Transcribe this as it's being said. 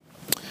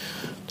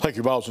Take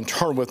your Bibles and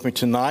turn with me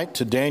tonight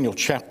to Daniel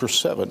chapter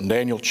 7.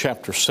 Daniel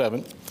chapter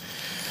 7.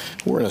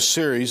 We're in a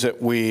series that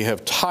we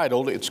have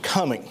titled, It's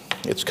Coming.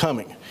 It's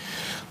Coming.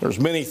 There's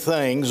many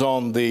things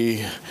on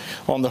the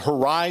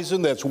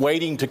horizon that's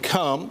waiting to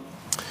come.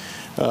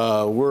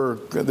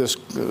 This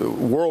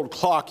world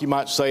clock, you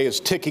might say, is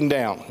ticking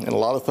down, and a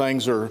lot of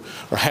things are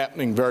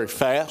happening very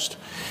fast.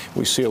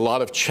 We see a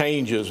lot of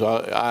changes.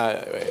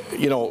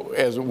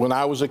 As when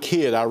I was a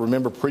kid, I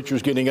remember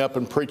preachers getting up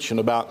and preaching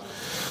about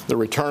the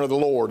return of the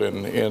Lord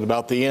and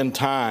about the end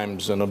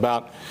times and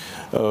about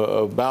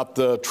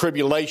the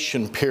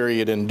tribulation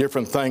period and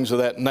different things of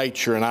that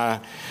nature.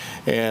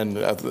 Even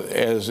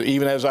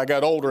as I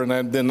got older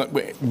and then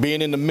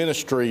being in the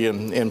ministry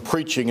and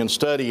preaching and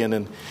studying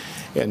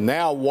and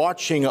now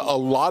watching a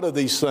lot of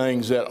these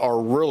things that are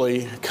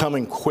really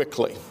coming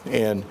quickly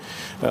and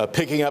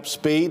picking up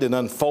speed and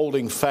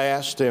unfolding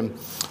fast, and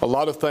a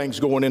lot of things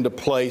going into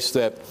place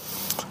that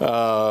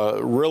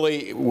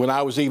really, when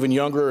I was even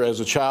younger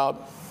as a child,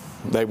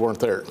 they weren't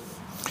there.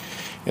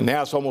 And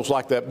now it's almost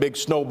like that big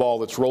snowball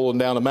that's rolling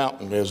down a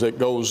mountain. As it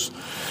goes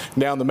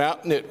down the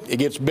mountain, it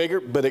gets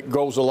bigger, but it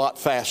goes a lot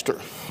faster.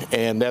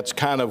 And that's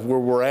kind of where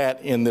we're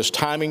at in this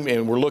timing,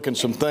 and we're looking at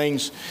some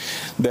things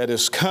that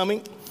is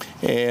coming.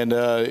 And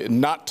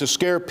not to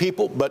scare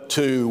people, but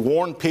to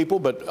warn people,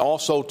 but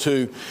also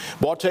well,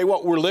 I'll tell you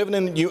what, we're living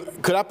in,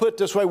 could I put it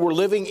this way, we're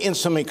living in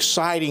some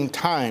exciting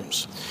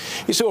times.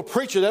 You say, well,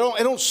 preacher, it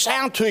don't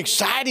sound too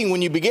exciting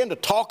when you begin to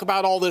talk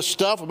about all this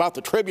stuff, about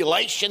the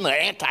tribulation,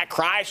 the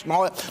Antichrist, and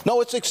all that.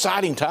 No, it's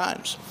exciting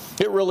times.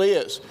 It really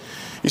is.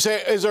 You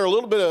say, is there a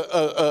little bit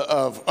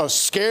of a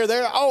scare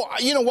there? Oh,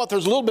 you know what,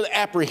 there's a little bit of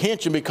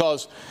apprehension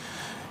because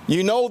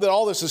you know that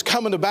all this is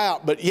coming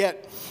about, but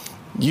yet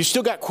you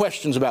still got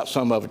questions about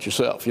some of it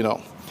yourself, you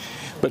know.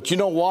 But you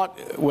know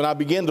what? When I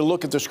begin to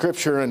look at the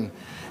Scripture, and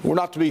we're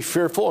not to be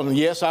fearful, and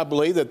yes, I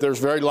believe that there's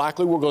very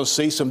likely we're going to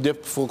see some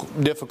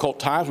difficult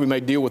times. We may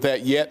deal with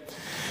that yet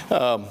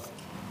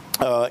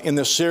in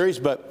this series.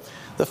 But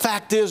the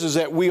fact is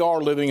that we are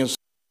living in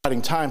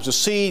exciting times. To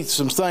see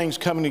some things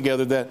coming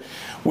together that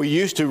we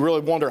used to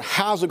really wonder,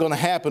 how's it going to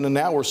happen? And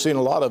now we're seeing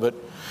a lot of it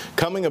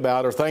coming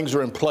about, or things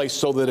are in place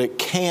so that it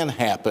can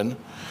happen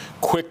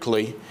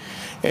quickly.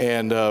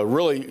 And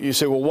really, you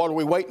say, well, what are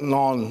we waiting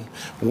on?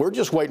 We're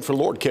just waiting for the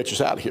Lord to catch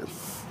us out of here.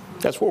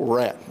 That's where we're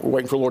at. We're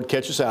waiting for the Lord to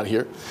catch us out of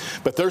here.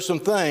 But there's some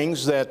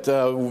things that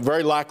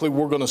very likely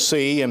we're going to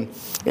see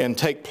and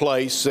take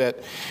place, and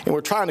we're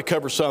trying to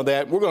cover some of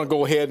that. We're going to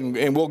go ahead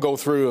and we'll go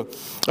through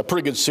a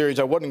pretty good series.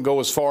 I wouldn't go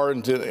as far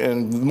and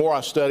the more I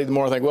study, the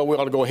more I think, well, we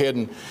ought to go ahead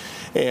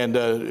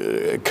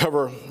and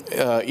cover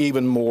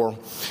even more.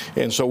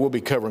 And so we'll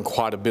be covering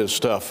quite a bit of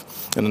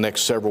stuff in the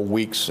next several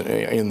weeks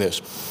in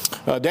this.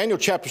 Daniel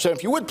chapter 7,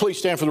 if you would please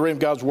stand for the reading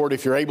of God's Word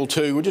if you're able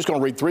to. We're just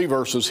going to read 3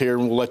 verses here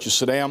and we'll let you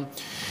sit down.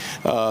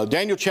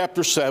 Daniel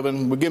chapter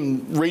 7, we'll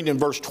begin reading in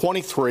verse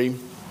 23. It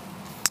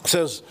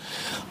says,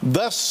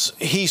 "Thus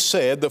he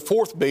said, the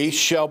fourth beast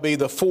shall be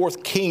the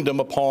fourth kingdom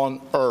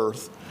upon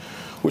earth,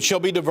 which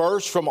shall be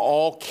diverse from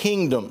all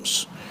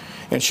kingdoms,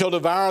 and shall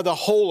devour the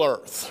whole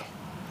earth,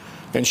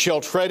 and shall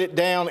tread it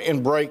down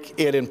and break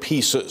it in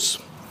pieces.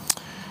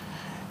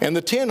 And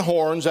the 10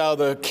 horns out of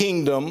the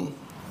kingdom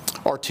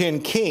are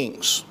 10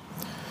 kings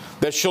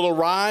that shall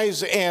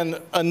arise, and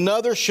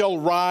another shall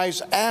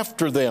rise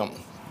after them.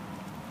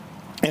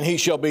 And he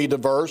shall be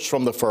diverse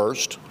from the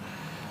first,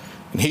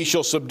 and he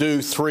shall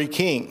subdue 3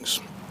 kings.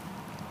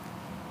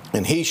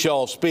 And he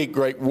shall speak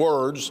great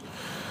words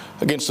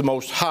against the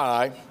Most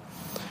High,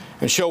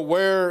 and shall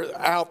wear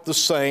out the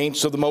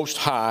saints of the Most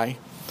High,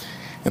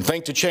 and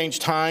think to change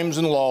times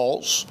and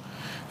laws,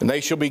 and they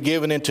shall be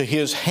given into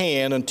his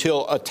hand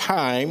until a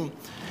time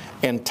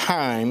and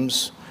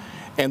times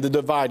and the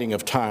dividing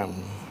of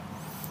time."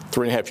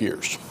 3.5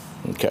 years.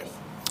 Okay.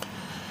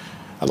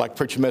 I'd like to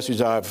preach a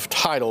message I've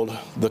titled,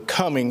 The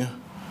Coming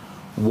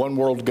One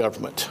World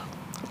Government.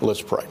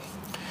 Let's pray.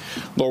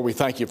 Lord, we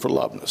thank you for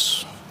loving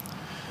us.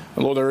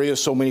 And Lord, there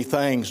is so many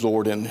things,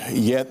 Lord, and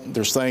yet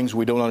there's things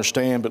we don't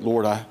understand, but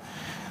Lord, I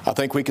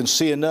think we can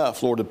see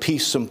enough, Lord, to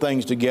piece some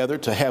things together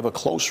to have a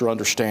closer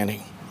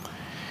understanding.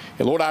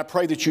 And Lord, I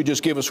pray that you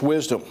just give us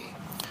wisdom.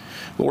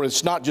 Lord,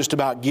 it's not just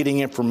about getting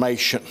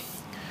information,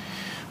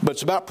 but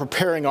it's about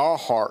preparing our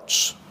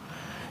hearts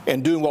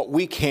and doing what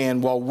we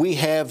can while we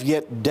have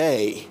yet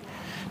day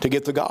to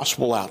get the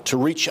gospel out, to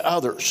reach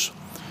others.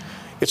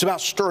 It's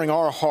about stirring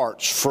our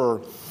hearts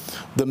for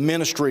the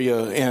ministry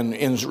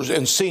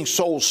and seeing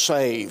souls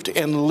saved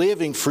and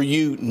living for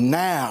you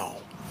now.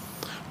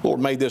 Lord,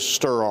 may this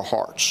stir our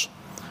hearts.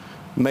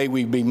 May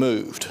we be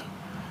moved.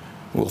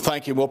 We'll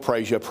thank you. We'll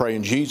praise you. I pray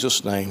in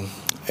Jesus' name.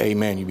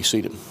 Amen. You be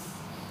seated.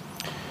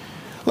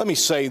 Let me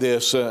say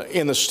this.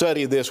 In the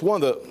study of this,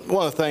 one of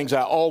the things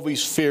I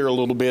always fear a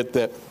little bit,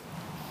 that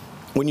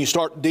when you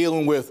start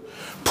dealing with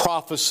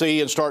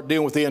prophecy and start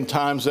dealing with the end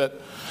times, that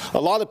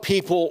a lot of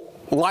people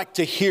like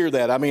to hear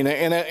that. I mean,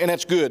 and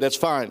that's good. That's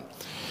fine.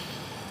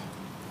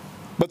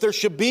 But there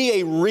should be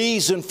a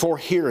reason for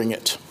hearing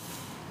it.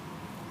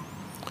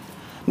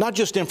 Not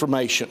just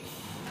information.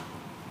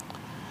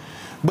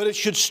 But it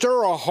should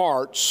stir our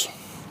hearts,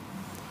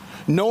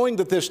 knowing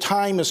that this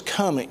time is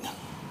coming,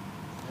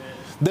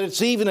 that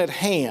it's even at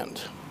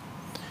hand.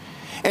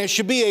 And it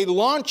should be a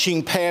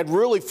launching pad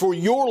really for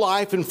your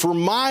life and for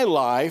my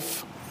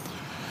life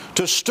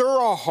to stir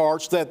our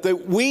hearts that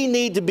we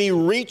need to be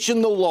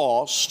reaching the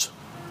lost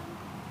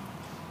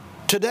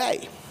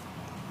today.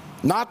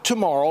 Not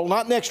tomorrow,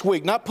 not next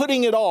week, not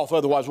putting it off,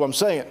 otherwise what I'm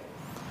saying.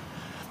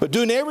 But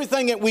doing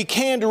everything that we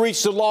can to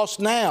reach the lost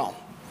now.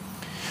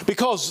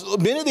 Because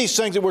many of these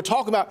things that we're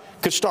talking about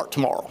could start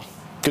tomorrow,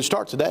 could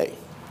start today.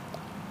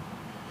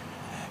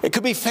 It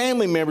could be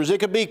family members, it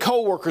could be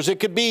co-workers, it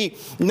could be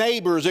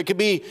neighbors, it could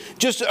be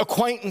just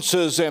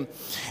acquaintances. And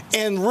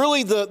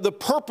really the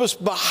purpose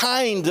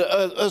behind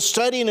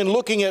studying and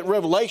looking at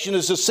Revelation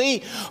is to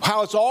see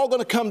how it's all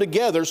going to come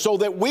together so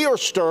that we are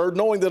stirred,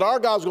 knowing that our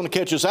God's going to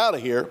catch us out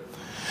of here.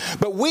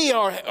 But we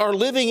are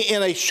living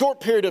in a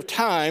short period of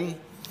time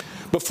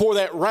before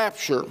that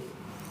rapture.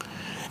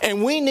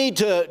 And we need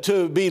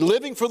to be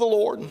living for the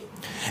Lord.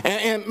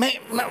 And man,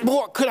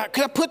 boy, could I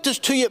put this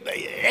to you?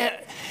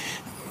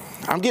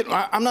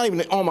 I'm not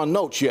even on my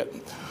notes yet.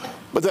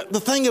 But the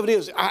thing of it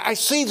is, I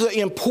see the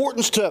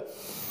importance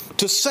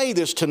to say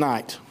this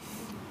tonight.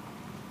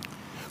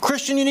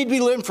 Christian, you need to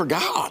be living for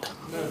God.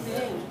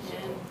 Amen.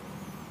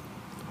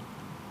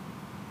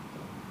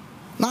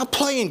 Not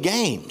playing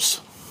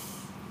games.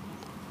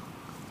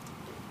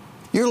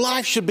 Your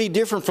life should be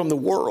different from the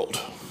world.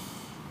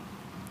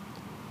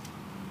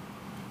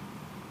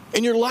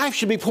 And your life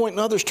should be pointing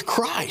others to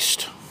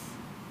Christ.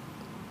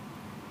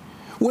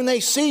 When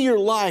they see your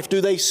life, do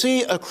they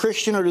see a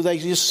Christian or do they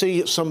just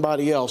see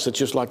somebody else that's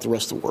just like the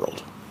rest of the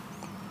world?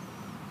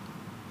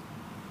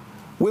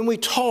 When we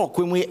talk,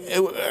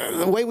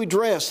 the way we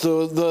dress,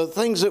 the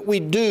things that we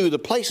do, the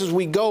places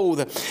we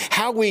go,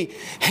 how we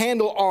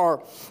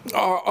handle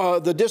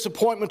the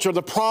disappointments or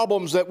the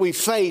problems that we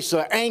face,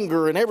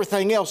 anger and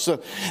everything else,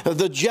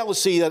 the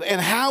jealousy, and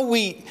how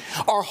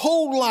our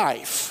whole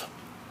life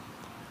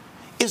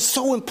is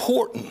so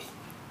important.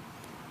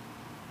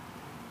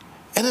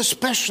 And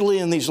especially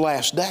in these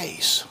last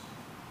days.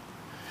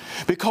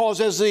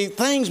 Because as the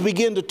things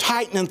begin to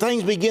tighten and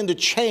things begin to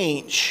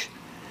change,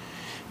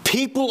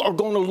 people are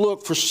going to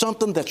look for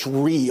something that's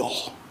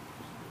real.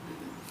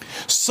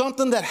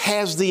 Something that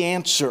has the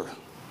answer.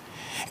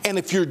 And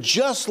if you're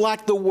just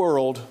like the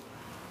world,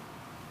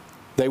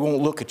 they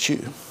won't look at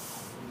you.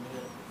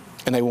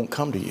 And they won't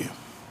come to you.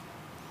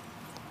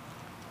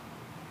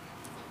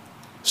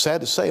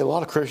 Sad to say, a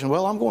lot of Christians,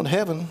 well, I'm going to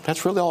heaven.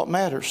 That's really all that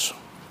matters.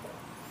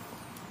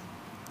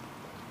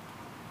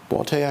 Well,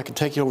 I'll tell you, I can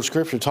take you over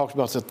Scripture. It talks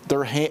about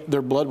that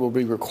their blood will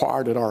be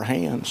required at our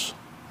hands.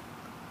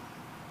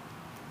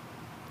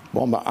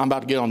 Well, I'm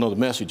about to get on another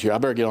message here. I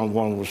better get on the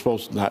one we're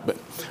supposed to tonight. But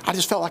I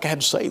just felt like I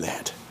had to say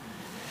that.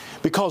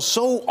 Because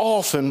so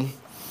often,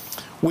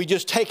 we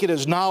just take it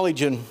as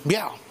knowledge and,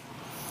 yeah.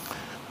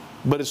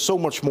 But it's so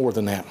much more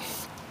than that.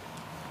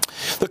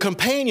 A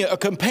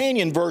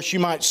companion verse, you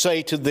might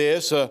say, to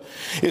this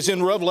is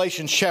in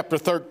Revelation chapter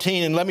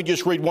 13. And let me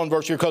just read one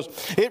verse here because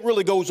it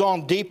really goes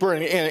on deeper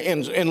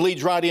and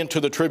leads right into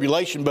the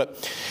tribulation.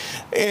 But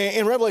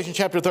in Revelation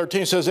chapter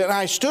 13 it says, "And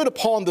I stood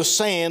upon the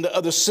sand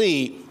of the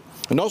sea."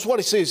 And notice what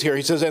he says here.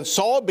 He says, "And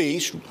saw a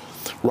beast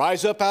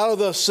rise up out of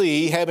the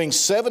sea, having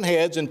 7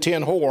 heads and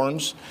 10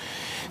 horns.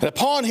 And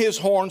upon his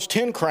horns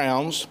 10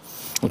 crowns,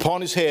 and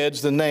upon his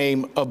heads the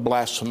name of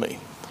blasphemy."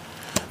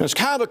 It's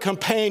kind of a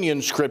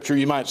companion scripture,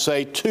 you might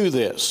say, to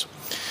this.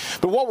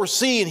 But what we're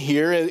seeing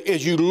here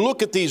as you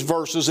look at these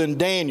verses in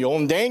Daniel,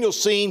 and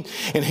Daniel's seen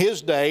in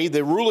his day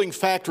the ruling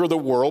factor of the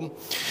world.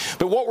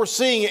 But what we're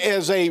seeing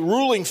as a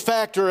ruling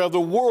factor of the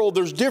world,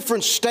 there's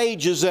different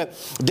stages that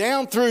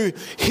down through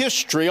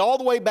history, all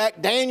the way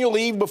back Daniel,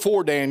 even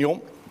before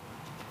Daniel,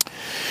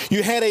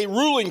 you had a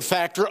ruling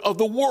factor of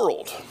the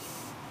world.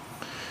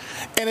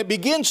 And it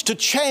begins to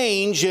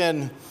change,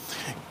 and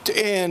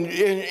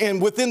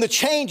within the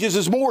changes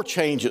is more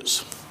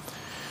changes.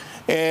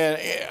 And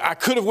I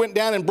could have went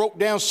down and broke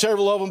down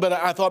several of them, but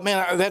I thought,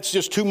 man, that's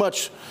just too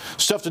much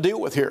stuff to deal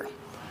with here.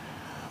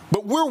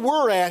 But where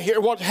we're at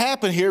here, what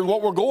happened here,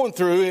 what we're going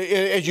through,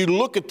 as you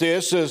look at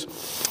this, is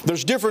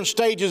there's different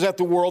stages at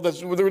the world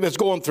that's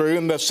going through.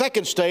 And the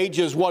second stage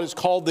is what is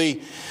called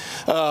the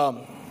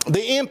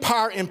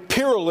empire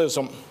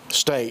imperialism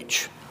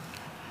stage.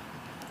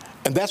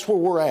 And that's where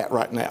we're at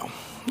right now.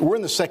 We're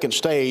in the second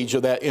stage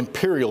of that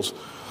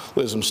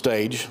imperialism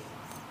stage.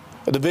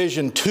 A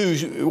division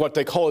 2, what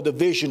they call a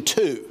division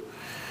 2.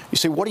 You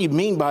say, what do you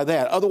mean by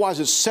that? Otherwise,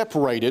 it's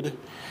separated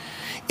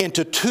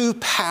into 2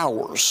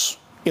 powers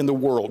in the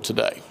world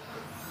today.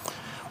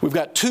 We've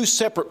got 2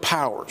 separate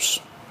powers.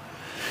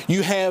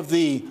 You have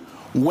the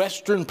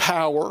Western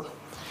power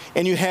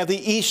and you have the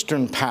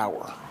Eastern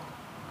power.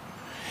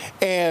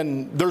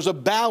 And there's a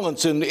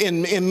balance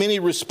in many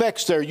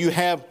respects there. You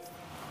have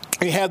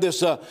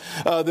this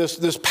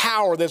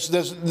power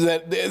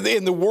that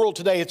in the world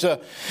today.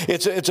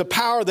 It's a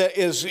power that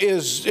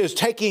is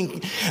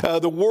taking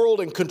the world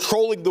and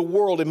controlling the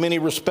world in many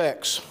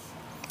respects.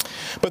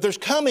 But there's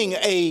coming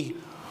a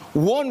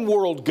one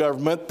world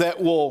government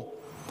that will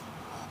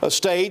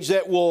stage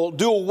that will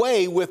do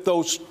away with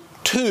those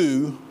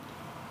two-stage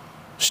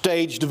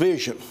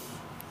division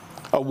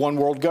of one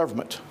world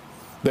government.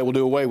 That will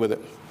do away with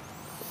it.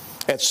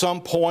 At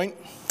some point,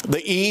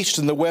 the East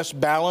and the West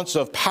balance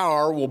of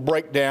power will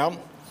break down,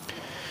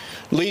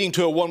 leading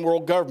to a one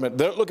world government.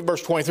 Look at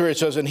verse 23. It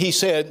says, "And he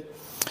said,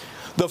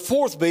 the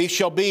fourth beast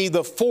shall be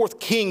the fourth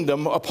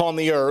kingdom upon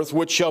the earth,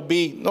 which shall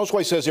be," notice what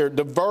he says here,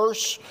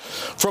 "diverse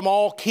from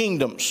all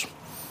kingdoms."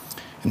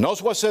 And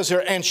notice what it says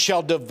here, "and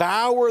shall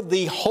devour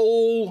the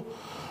whole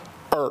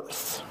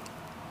earth."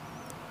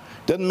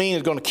 Doesn't mean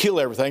it's going to kill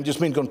everything, just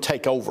means it's going to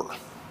take over.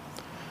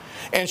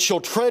 "And shall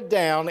tread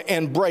down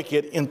and break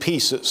it in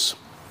pieces."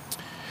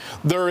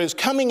 There is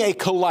coming a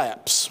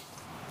collapse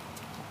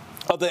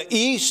of the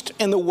East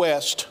and the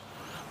West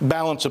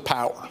balance of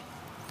power.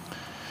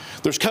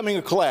 There's coming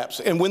a collapse.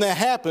 And when that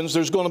happens,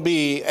 there's going to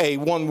be a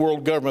one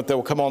world government that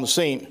will come on the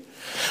scene.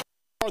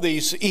 What are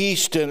these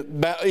East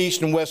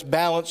and West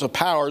balance of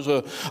powers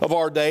of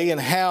our day,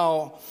 and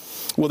how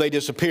will they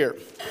disappear?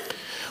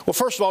 Well,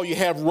 first of all, you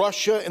have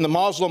Russia and the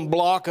Muslim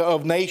bloc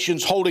of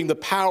nations holding the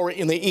power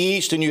in the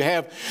East, and you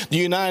have the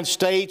United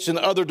States and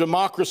other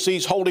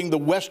democracies holding the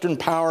Western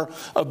power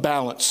of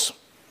balance.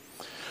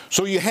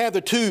 So you have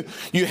the two,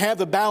 you have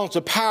the balance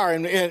of power,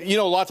 and you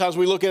know, a lot of times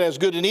we look at it as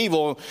good and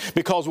evil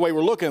because of the way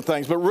we're looking at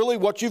things. But really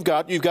what you've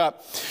got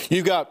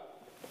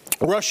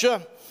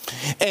Russia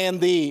and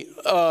the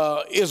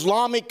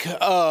Islamic,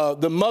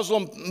 the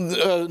Muslim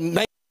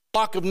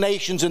bloc of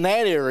nations in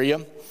that area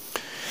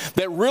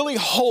that really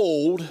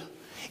hold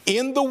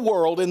in the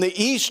world, in the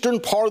eastern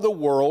part of the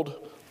world,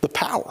 the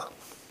power.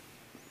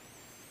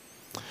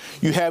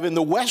 You have in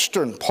the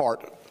western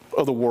part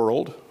of the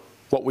world,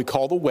 what we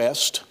call the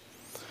West.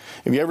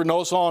 Have you ever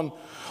noticed on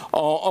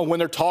when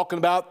they're talking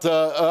about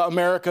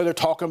America, they're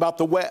talking about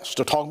the West.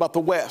 They're talking about the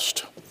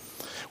West.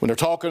 When they're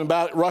talking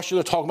about Russia,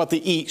 they're talking about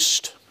the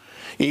East.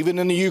 Even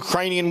in the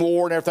Ukrainian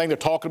war and everything, they're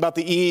talking about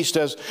the East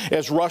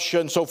as Russia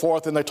and so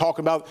forth, and they're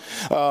talking about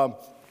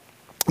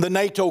the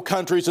NATO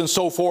countries and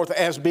so forth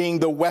as being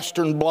the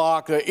Western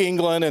bloc,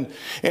 England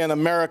and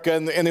America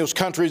and those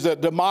countries,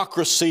 that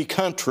democracy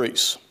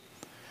countries.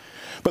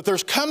 But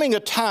there's coming a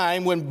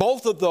time when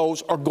both of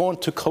those are going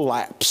to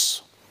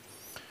collapse.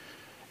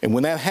 And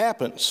when that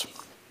happens,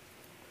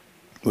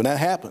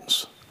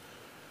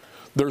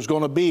 there's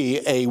going to be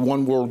a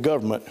one world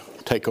government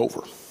take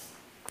over.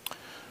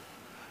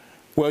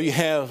 Well, you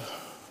have,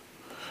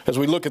 as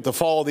we look at the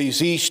fall of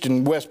these East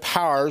and West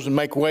powers and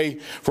make way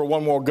for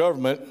one world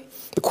government,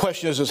 the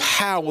question is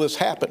how will this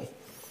happen?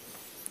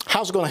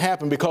 How's it going to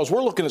happen? Because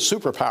we're looking at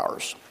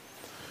superpowers.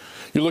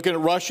 You're looking at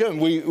Russia, and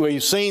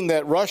we've seen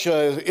that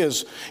Russia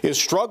is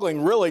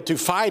struggling really to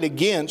fight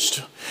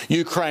against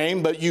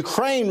Ukraine. But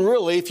Ukraine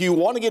really, if you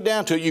want to get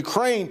down to it,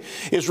 Ukraine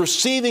is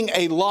receiving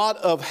a lot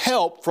of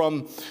help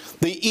from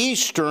the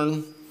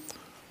Eastern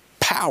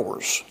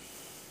powers.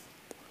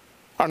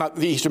 Or not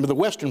the Eastern, but the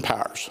Western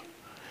powers.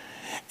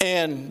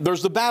 And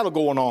there's the battle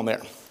going on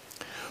there.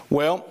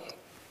 Well,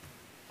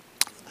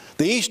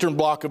 the Eastern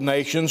bloc of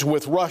nations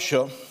with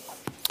Russia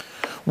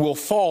will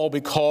fall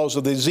because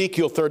of the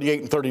Ezekiel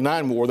 38 and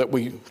 39 war that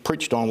we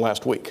preached on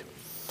last week.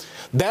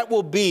 That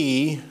will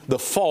be the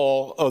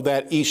fall of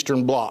that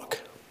Eastern bloc.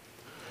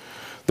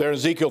 There in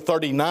Ezekiel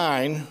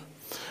 39,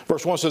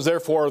 verse 1 says,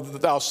 "Therefore,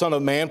 thou son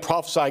of man,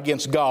 prophesy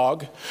against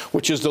Gog,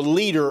 which is the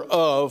leader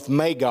of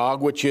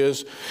Magog, which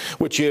is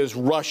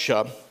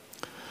Russia.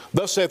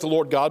 Thus saith the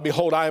Lord God,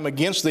 Behold, I am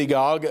against thee,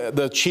 Gog,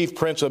 the chief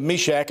prince of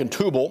Meshach and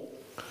Tubal.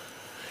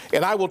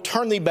 And I will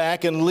turn thee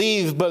back and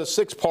leave but a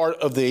sixth part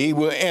of thee,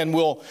 and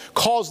will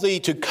cause thee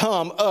to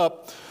come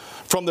up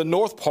from the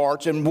north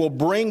parts, and will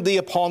bring thee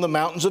upon the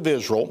mountains of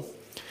Israel.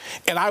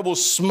 And I will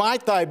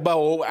smite thy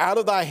bow out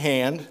of thy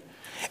hand,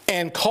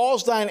 and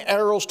cause thine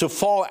arrows to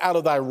fall out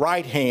of thy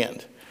right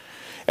hand.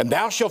 And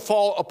thou shalt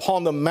fall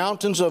upon the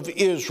mountains of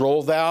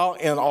Israel, thou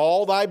and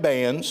all thy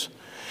bands,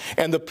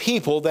 and the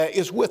people that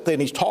is with thee."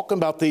 And he's talking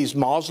about these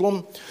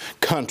Muslim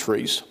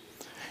countries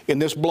in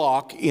this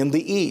block in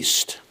the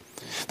east.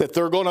 That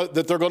they're going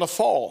to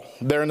fall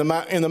there in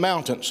the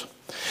mountains.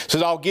 It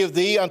says, "I'll give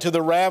thee unto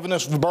the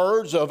ravenous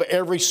birds of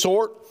every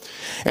sort,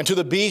 and to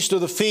the beasts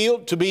of the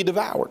field to be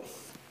devoured.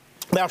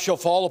 Thou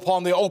shalt fall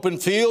upon the open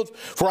field,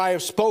 for I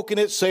have spoken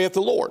it, saith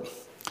the Lord."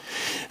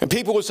 And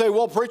people would say,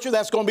 "Well, preacher,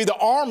 that's going to be the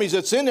armies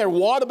that's in there.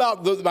 What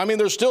about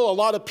there's still a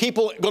lot of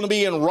people going to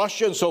be in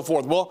Russia and so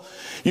forth." Well,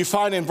 you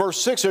find in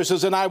verse 6 there, it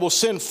says, "And I will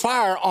send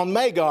fire on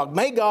Magog."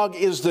 Magog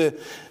is the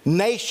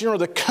nation or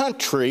the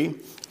country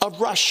of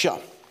Russia.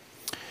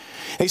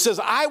 And he says,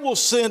 "I will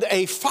send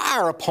a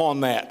fire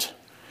upon that.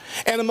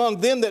 And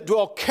among them that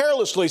dwell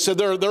carelessly." So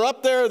they're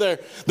up there. They're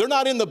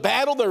not in the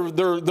battle.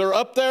 They're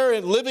up there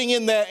and living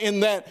in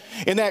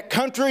that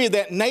country,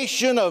 that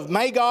nation of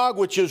Magog,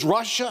 which is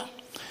Russia.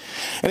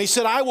 And he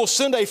said, "I will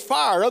send a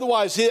fire."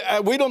 Otherwise,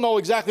 we don't know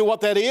exactly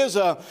what that is.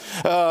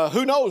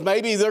 Who knows?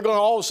 Maybe they're going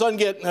to all of a sudden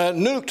get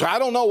nuked. I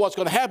don't know what's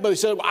going to happen. But he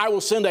said, "I will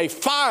send a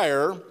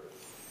fire,"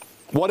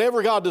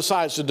 whatever God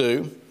decides to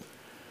do,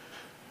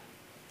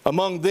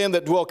 among them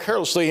that dwell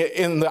carelessly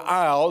in the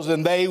isles,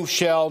 and they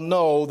shall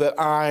know that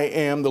I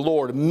am the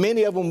Lord.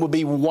 Many of them will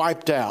be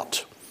wiped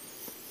out.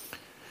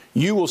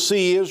 You will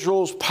see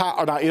Israel's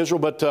power, not Israel,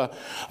 but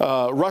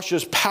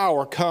Russia's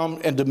power come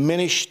and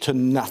diminish to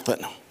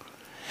nothing.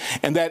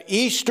 And that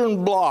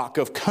eastern bloc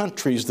of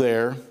countries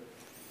there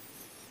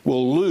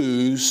will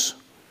lose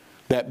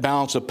that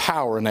balance of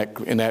power in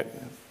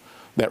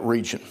that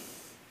region.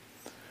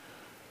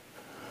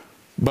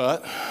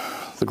 But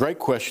the great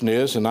question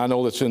is, and I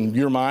know that's in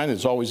your mind,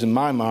 it's always in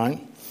my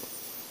mind,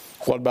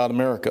 what about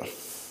America,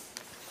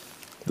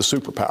 the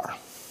superpower?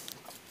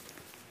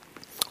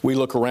 We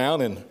look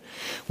around and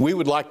we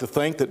would like to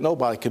think that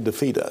nobody could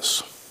defeat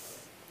us.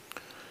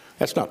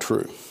 That's not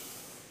true.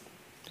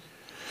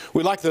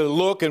 We'd like to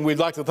look and we'd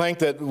like to think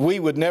that we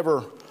would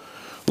never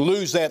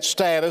lose that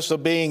status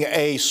of being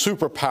a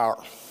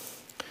superpower.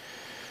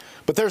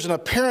 But there's an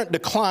apparent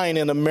decline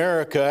in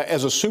America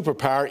as a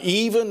superpower,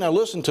 even, now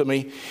listen to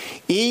me,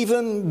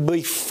 even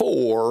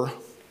before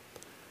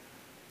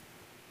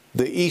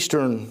the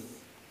Eastern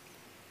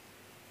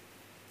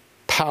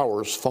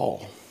powers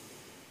fall,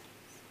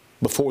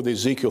 before the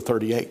Ezekiel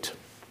 38,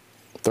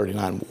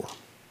 39 war.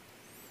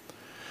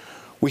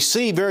 We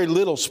see very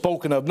little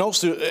spoken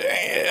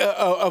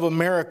of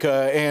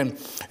America,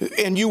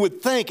 and you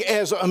would think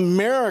as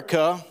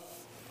America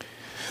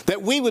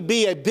that we would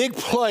be a big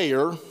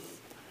player,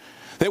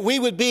 that we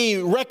would be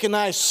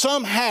recognized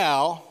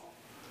somehow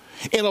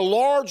in a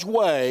large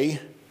way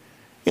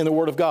in the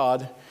Word of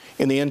God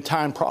in the end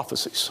time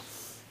prophecies.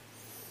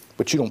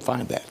 But you don't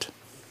find that.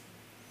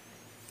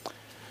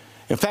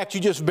 In fact,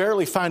 you just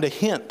barely find a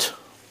hint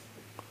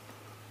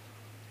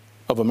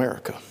of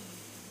America.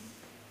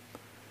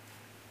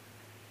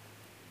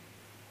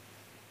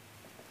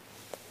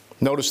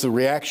 Notice the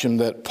reaction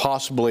that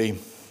possibly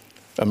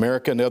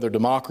America and other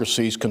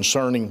democracies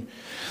concerning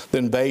the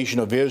invasion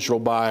of Israel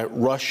by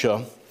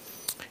Russia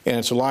and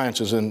its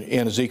alliances.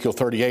 In Ezekiel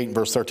 38 and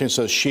verse 13 it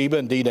says, Sheba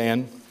and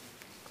Dedan,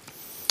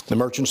 the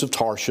merchants of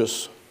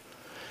Tarshish,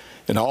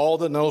 and all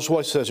the, notice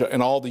what it says,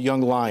 and all the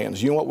young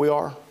lions. You know what we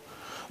are?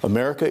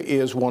 America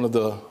is one of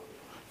the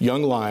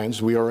young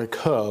lions. We are a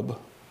cub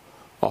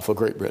off of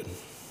Great Britain.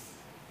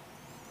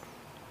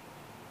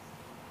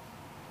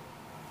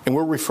 And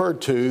we're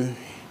referred to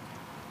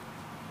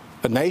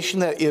a nation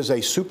that is a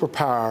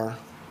superpower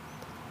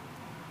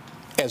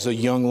as a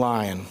young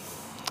lion,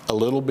 a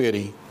little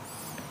bitty,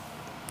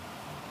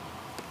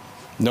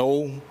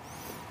 no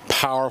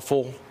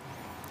powerful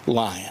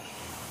lion,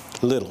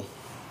 little,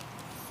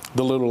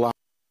 the little lion.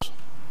 It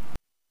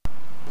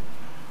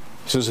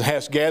says,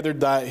 hast gathered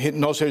thy,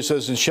 notice here it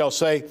says, and shall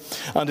say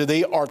unto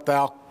thee, art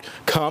thou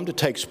come to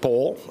take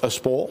a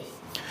spoil?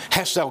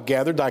 Hast thou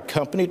gathered thy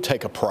company to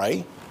take a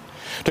prey?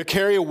 To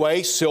carry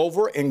away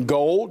silver and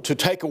gold, to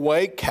take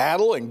away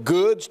cattle and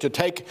goods, to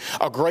take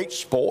a great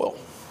spoil.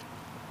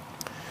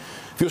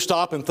 If you'll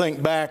stop and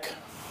think back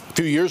a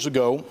few years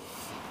ago,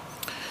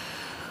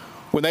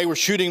 when they were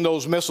shooting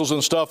those missiles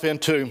and stuff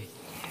into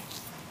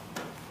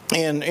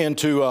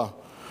Israel,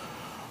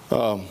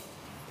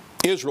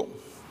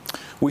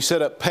 we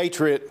set up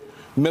Patriot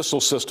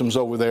missile systems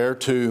over there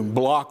to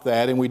block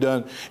that, and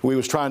we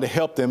was trying to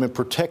help them and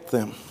protect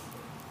them.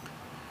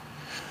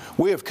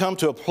 We have come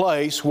to a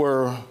place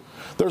where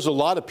there's a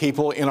lot of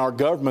people in our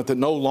government that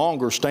no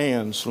longer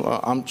stands,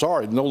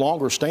 no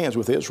longer stands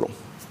with Israel.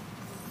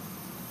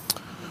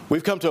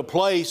 We've come to a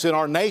place in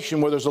our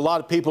nation where there's a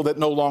lot of people that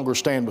no longer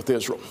stand with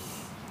Israel.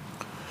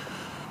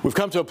 We've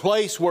come to a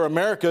place where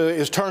America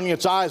is turning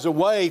its eyes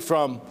away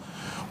from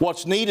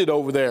what's needed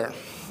over there.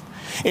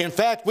 In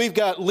fact, we've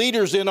got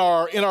leaders in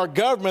our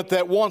government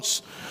that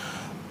wants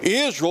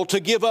Israel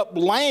to give up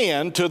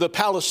land to the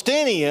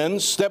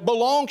Palestinians that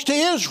belongs to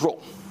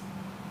Israel.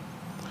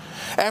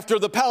 After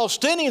the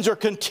Palestinians are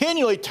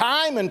continually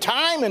time and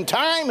time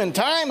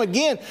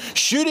again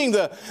shooting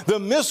the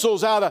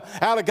missiles out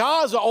of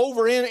Gaza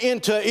over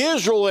into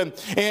Israel and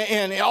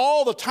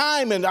all the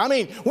time. And I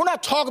mean, we're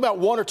not talking about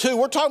one or two.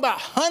 We're talking about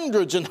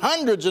hundreds and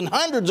hundreds and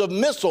hundreds of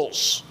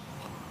missiles.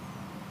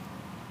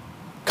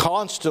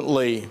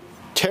 Constantly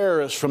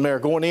terrorists from there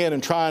going in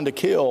and trying to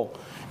kill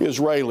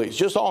Israelis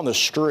just on the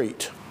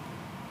street.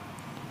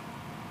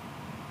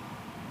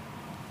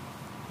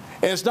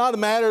 And it's not a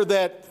matter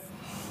that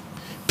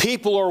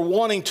people are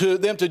wanting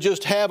them to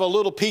just have a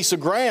little piece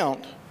of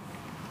ground.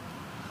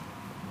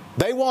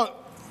 They want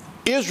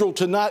Israel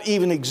to not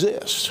even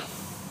exist.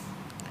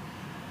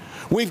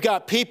 We've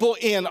got people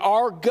in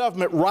our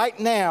government right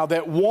now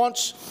that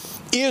wants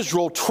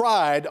Israel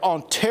tried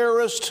on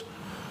terrorist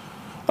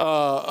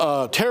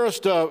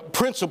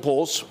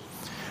principles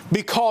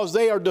because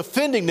they are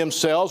defending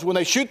themselves. When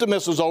they shoot the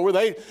missiles over,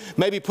 they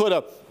maybe put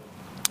a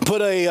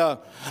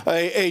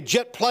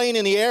jet plane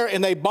in the air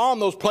and they bomb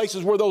those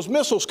places where those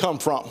missiles come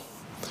from.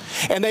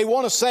 And they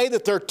want to say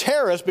that they're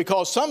terrorists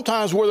because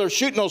sometimes where they're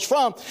shooting those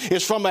from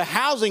is from a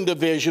housing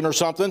division or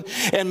something,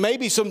 and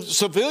maybe some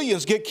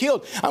civilians get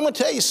killed. I'm going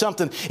to tell you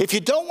something. If you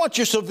don't want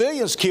your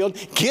civilians killed,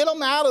 get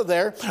them out of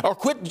there or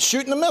quit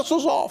shooting the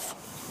missiles off.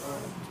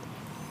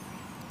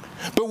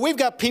 But we've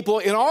got people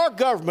in our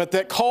government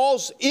that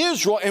calls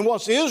Israel and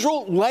wants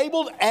Israel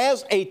labeled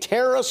as a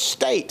terrorist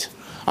state.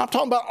 I'm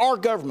talking about our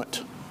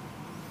government.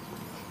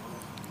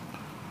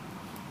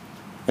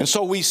 And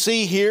so we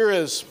see here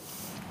as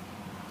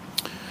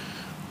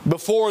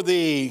before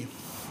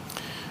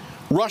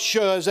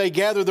Russia, as they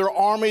gather their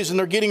armies and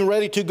they're getting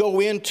ready to go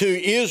into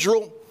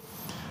Israel,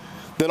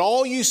 that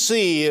all you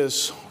see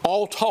is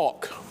all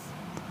talk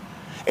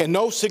and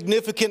no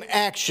significant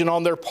action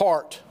on their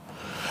part.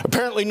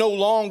 Apparently no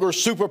longer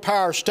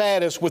superpower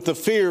status with the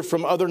fear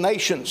from other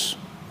nations.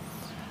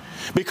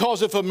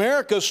 Because if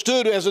America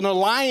stood as an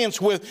alliance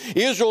with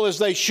Israel as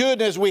they should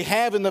and as we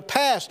have in the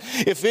past,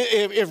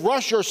 if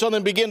Russia or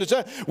something began to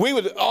say, we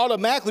would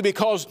automatically,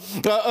 because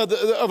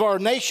of our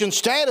nation's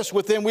status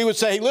with them, we would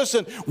say, hey,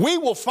 listen, we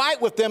will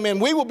fight with them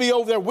and we will be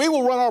over there. We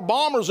will run our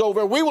bombers over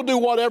there. We will do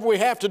whatever we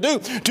have to do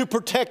to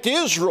protect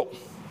Israel.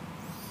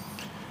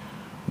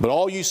 But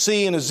all you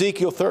see in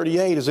Ezekiel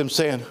 38 is them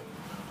saying,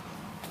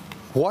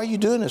 why are you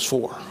doing this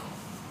for?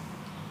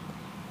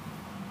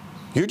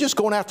 You're just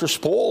going after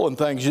spoil and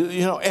things,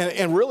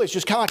 and really it's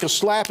just kind of like a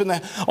slap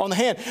on the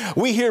hand.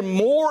 We hear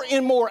more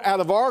and more out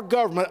of our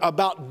government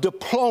about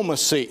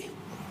diplomacy,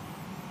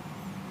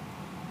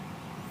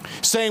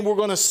 saying we're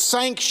going to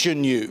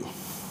sanction you,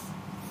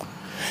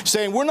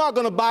 saying we're not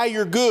going to buy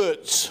your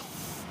goods,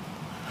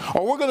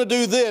 or we're going to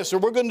do this, or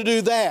we're going to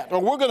do that,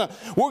 or we're going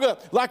to,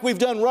 like we've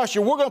done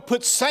Russia, we're going to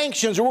put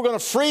sanctions, or we're going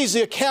to freeze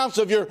the accounts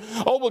of your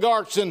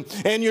oligarchs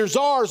and your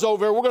czars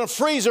over there. We're going to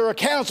freeze their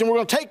accounts and we're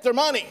going to take their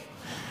money.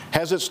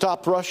 Has it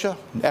stopped Russia?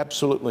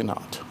 Absolutely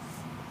not.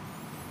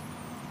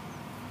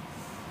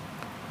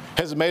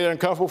 Has it made it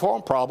uncomfortable for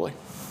them? Probably.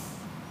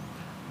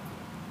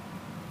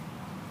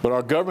 But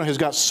our government has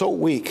got so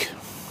weak.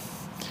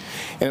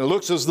 And it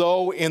looks as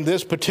though in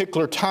this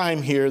particular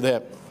time here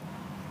that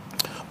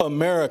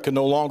America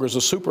no longer is a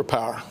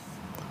superpower,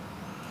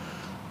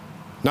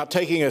 not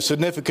taking a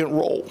significant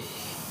role.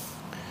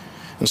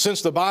 And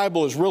since the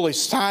Bible is really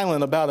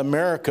silent about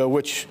America,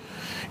 which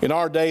in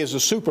our day is a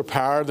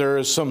superpower, there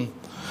is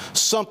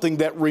something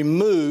that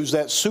removes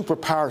that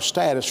superpower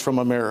status from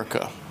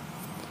America.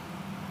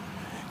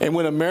 And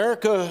when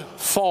America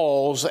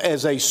falls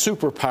as a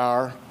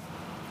superpower,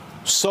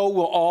 so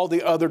will all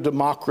the other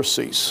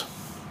democracies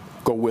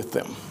go with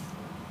them.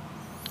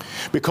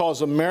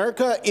 Because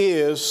America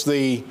is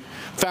the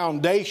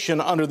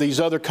foundation under these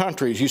other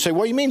countries. You say,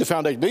 what do you mean the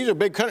foundation? These are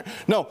big countries.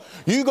 No,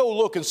 you go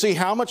look and see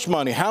how much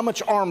money, how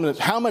much armament,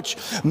 how much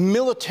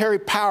military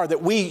power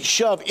that we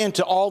shove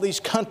into all these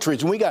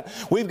countries. And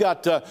we've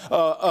got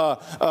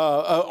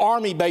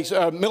army base,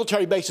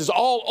 military bases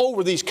all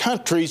over these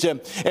countries.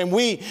 And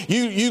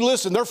you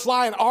listen, they're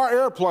flying our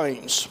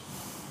airplanes.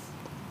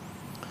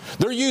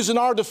 They're using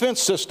our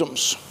defense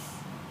systems.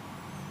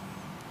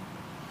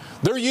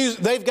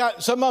 They've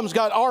got, some of them's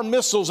got our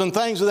missiles and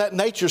things of that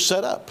nature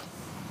set up.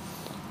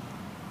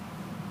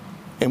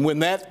 And when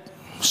that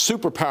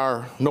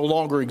superpower no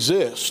longer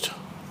exists,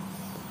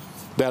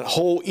 that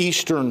whole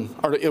eastern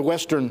or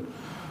western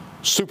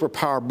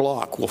superpower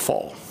bloc will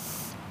fall.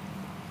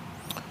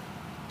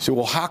 So,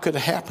 well, how could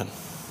it happen?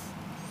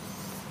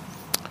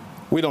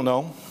 We don't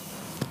know.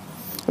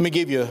 Let me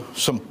give you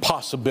some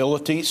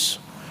possibilities.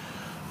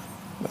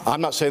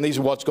 I'm not saying these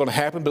are what's going to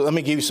happen, but let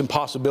me give you some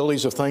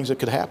possibilities of things that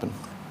could happen.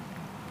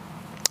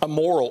 A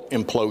moral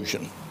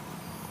implosion.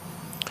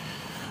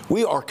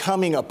 We are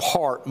coming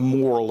apart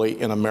morally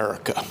in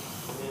America.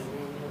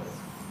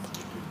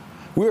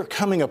 We are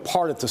coming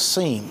apart at the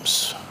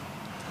seams,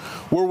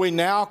 where we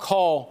now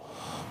call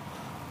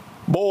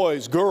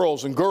boys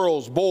girls and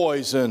girls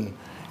boys, and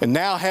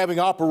now having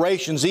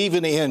operations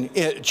even in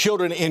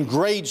children in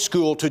grade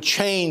school to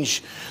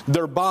change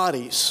their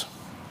bodies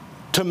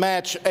to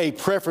match a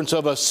preference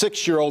of a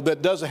 6-year-old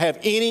that doesn't have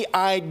any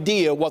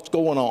idea what's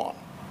going on.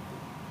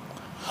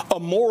 A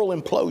moral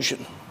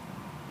implosion.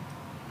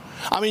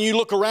 I mean, you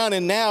look around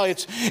and now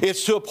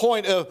it's to a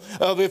point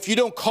of if you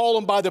don't call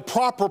them by the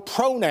proper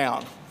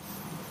pronoun,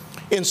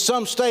 in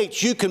some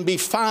states you can be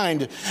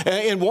fined,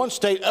 in one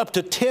state up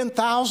to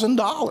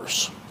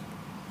 $10,000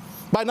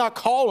 by not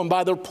calling them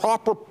by the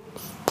proper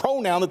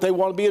pronoun that they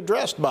want to be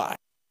addressed by.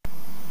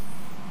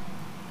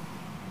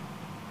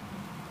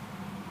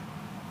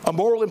 A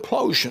moral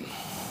implosion.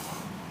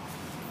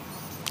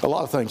 A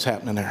lot of things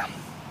happening there.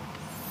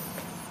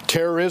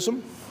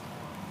 Terrorism.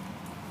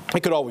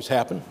 It could always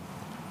happen.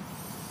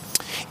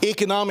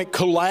 Economic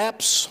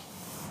collapse.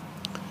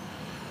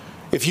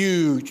 They've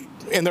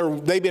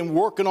been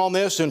working on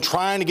this and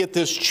trying to get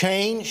this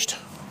changed.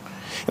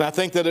 And I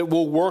think that it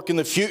will work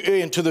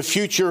into the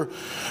future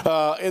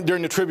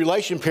during the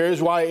tribulation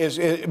periods.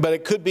 But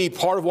it could be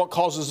part of what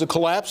causes the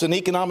collapse. An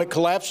economic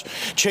collapse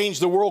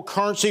changed the world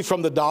currency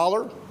from the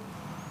dollar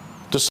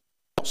to something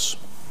else.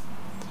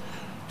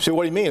 So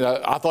what do you mean?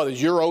 I thought it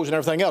was euros and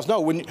everything else.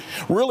 No,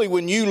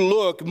 when you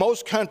look,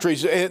 most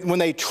countries, when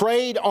they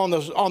trade on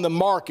the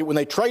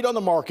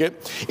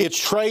market, it's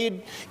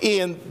traded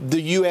in the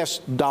U.S.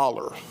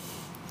 dollar.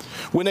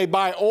 When they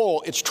buy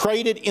oil, it's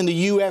traded in the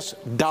U.S.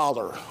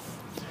 dollar.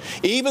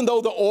 Even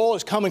though the oil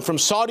is coming from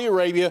Saudi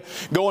Arabia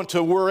going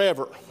to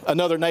wherever,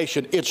 another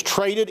nation, it's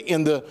traded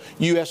in the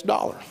U.S.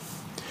 dollar.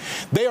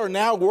 They are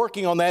now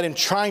working on that and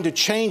trying to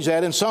change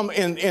that, and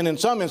in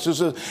some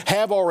instances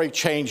have already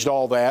changed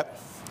all that.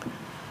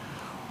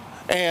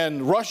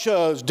 And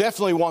Russia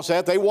definitely wants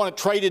that. They want it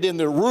traded in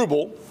the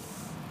ruble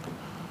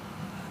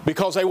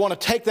because they want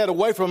to take that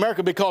away from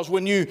America, because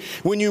when you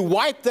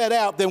wipe that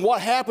out, then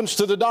what happens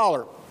to the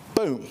dollar?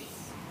 Boom.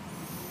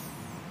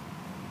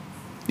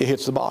 It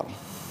hits the bottom.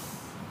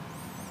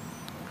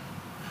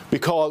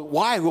 Because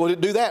why would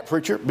it do that,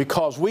 preacher?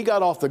 Because we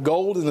got off the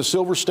gold and the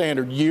silver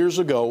standard years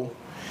ago,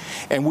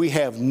 and we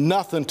have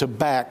nothing to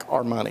back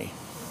our money.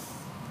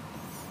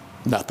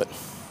 Nothing.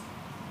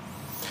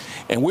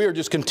 And we are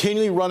just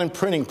continually running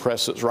printing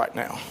presses right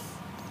now.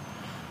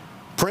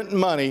 Printing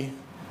money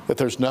that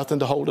there's nothing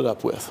to hold it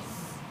up with.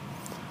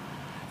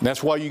 And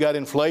that's why you got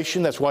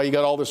inflation. That's why you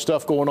got all this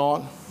stuff going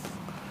on.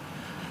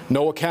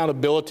 No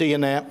accountability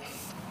in that.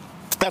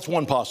 That's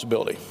one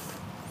possibility.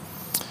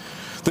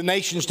 The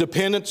nation's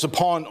dependence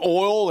upon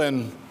oil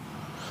and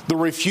the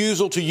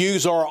refusal to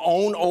use our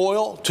own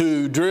oil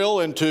to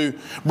drill and to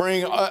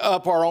bring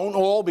up our own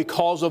oil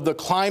because of the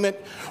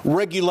climate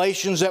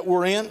regulations that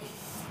we're in.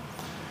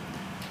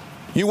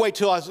 You wait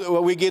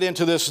till we get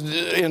into this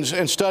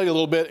and study a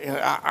little bit.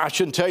 I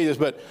shouldn't tell you this,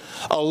 but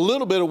a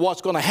little bit of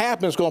what's going to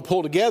happen is going to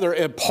pull together,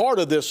 and part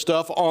of this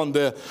stuff on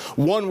the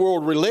one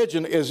world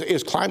religion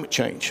is climate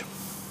change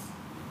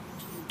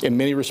in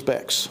many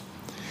respects,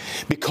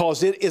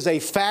 because it is a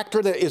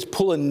factor that is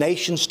pulling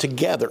nations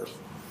together,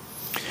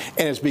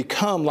 and it's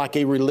become like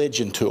a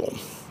religion to them.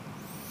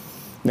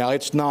 Now,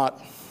 it's not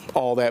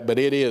all that, but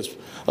it is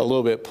a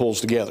little bit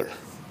pulls together.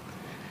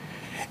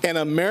 And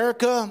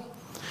America,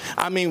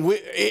 I mean,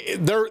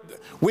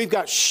 we've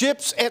got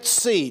ships at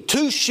sea,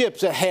 2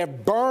 ships that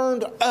have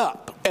burned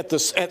up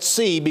at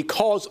sea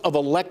because of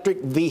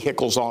electric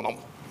vehicles on them.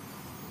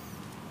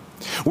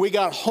 We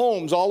got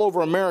homes all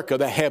over America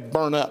that have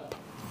burned up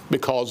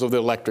because of the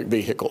electric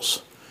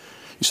vehicles.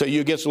 You say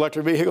you against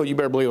electric vehicle? You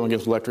better believe I'm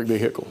against electric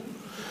vehicle.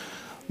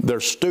 They're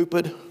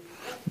stupid.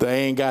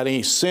 They ain't got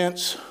any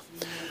sense.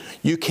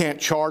 You can't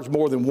charge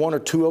more than 1 or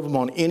 2 of them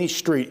on any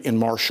street in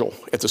Marshall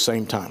at the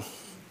same time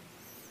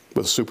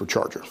with a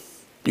supercharger.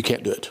 You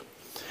can't do it.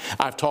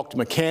 I've talked to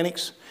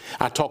mechanics.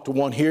 I talked to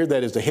one here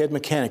that is the head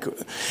mechanic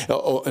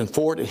in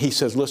Ford, and he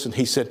says, listen,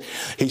 he said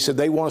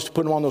they want us to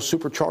put them on those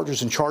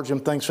superchargers and charge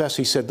them things fast.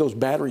 He said those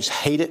batteries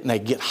hate it and they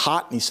get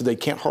hot, and he said they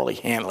can't hardly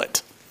handle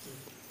it.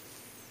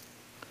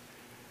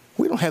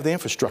 We don't have the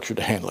infrastructure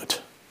to handle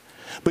it.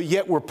 But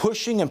yet we're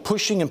pushing and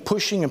pushing and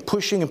pushing and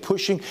pushing and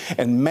pushing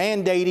and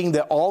mandating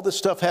that all this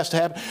stuff has to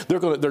happen.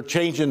 They're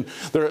changing,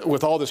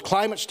 with all this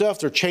climate stuff,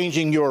 they're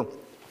changing your...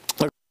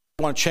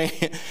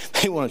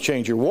 They want to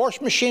change your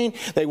wash machine.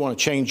 They want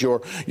to change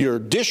your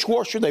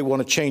dishwasher. They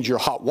want to change your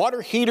hot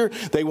water heater.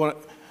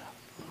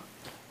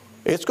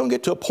 It's going to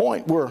get to a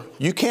point where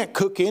you can't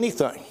cook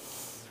anything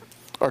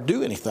or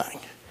do anything.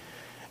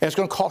 And it's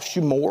going to cost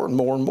you more and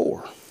more and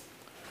more.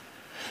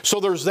 So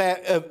there's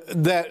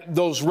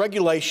those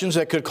regulations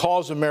that could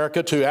cause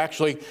America to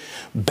actually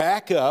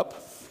back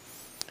up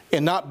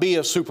and not be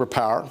a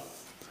superpower.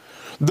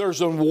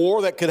 There's a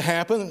war that could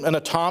happen, an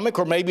atomic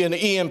or maybe an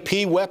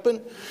EMP weapon.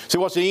 See,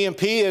 what's an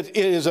EMP? It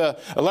is an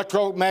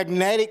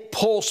electromagnetic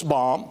pulse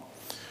bomb.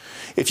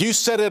 If you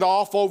set it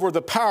off over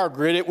the power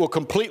grid, it will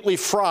completely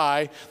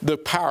fry the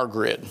power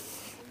grid.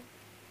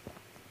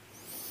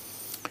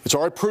 It's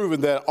already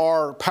proven that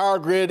our power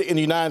grid in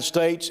the United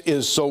States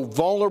is so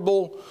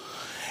vulnerable,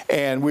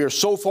 and we are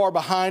so far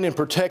behind in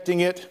protecting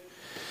it,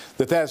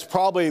 that that's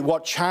probably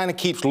what China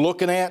keeps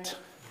looking at,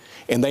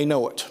 and they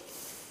know it.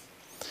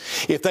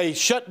 If they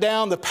shut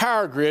down the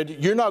power grid,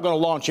 you're not going to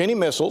launch any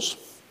missiles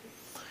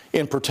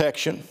in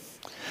protection.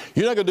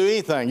 You're not going to do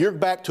anything. You're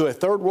back to a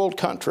third world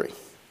country.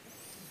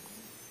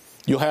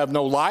 You'll have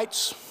no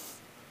lights.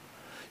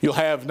 You'll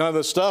have none of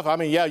the stuff. I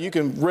mean, yeah, you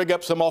can rig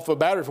up some off of a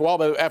battery for a while,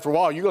 but after a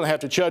while, you're going to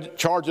have to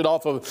charge it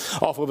off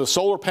of a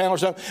solar panel or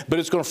something. But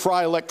it's going to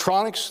fry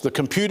electronics, the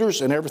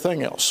computers, and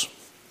everything else.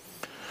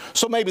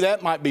 So maybe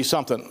that might be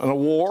something, a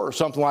war or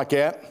something like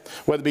that,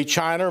 whether it be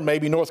China or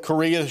maybe North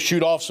Korea,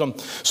 shoot off some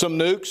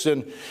nukes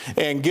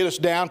and get us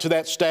down to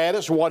that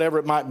status or whatever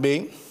it might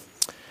be.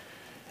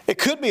 It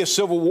could be a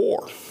civil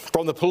war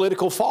from the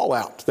political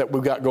fallout that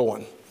we've got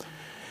going.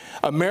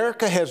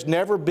 America has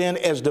never been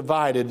as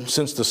divided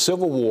since the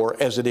Civil War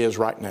as it is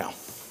right now.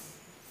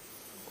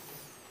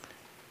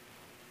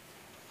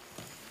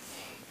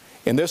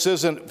 And this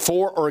isn't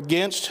for or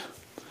against,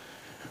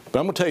 but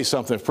I'm going to tell you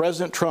something. If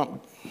President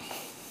Trump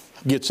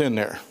gets in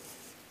there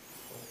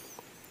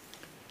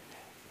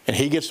and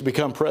he gets to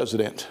become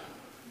president,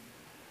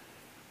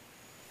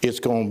 it's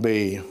going to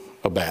be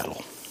a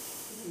battle.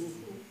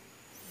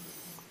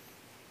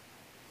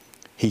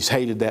 He's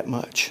hated that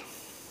much.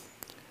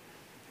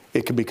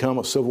 It could become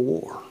a civil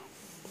war.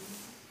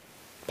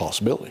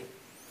 Possibility.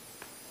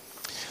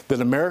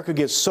 That America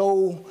gets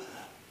so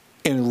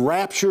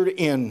enraptured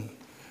in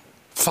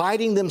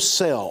fighting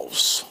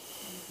themselves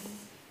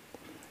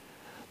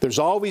There's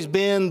always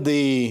been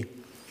the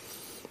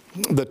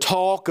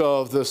talk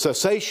of the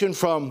cessation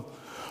from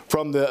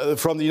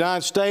the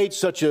United States,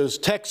 such as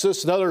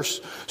Texas and other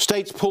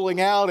states pulling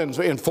out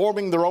and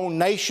forming their own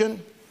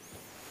nation.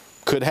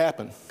 Could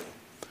happen.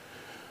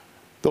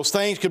 Those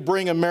things could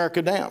bring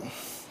America down.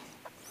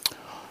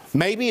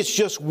 Maybe it's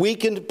just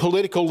weakened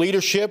political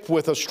leadership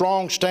with a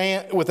strong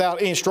stand,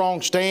 without any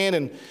strong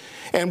stand,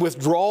 and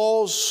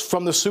withdrawals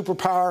from the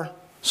superpower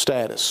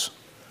status.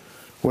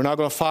 We're not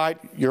going to fight.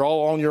 You're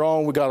all on your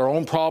own. We've got our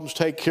own problems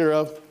to take care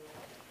of.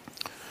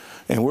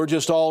 And we're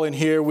just all in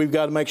here. We've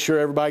got to make sure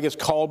everybody gets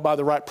called by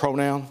the right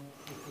pronoun.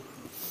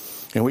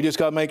 And we just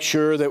got to make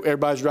sure that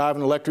everybody's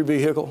driving an electric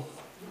vehicle.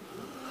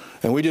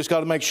 And we just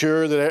got to make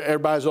sure that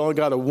everybody's only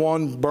got a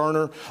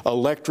one-burner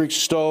electric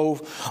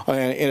stove,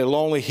 and it'll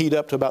only heat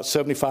up to about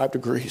 75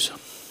 degrees.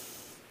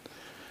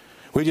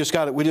 We just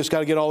got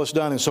to get all this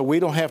done, and so we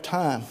don't have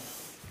time.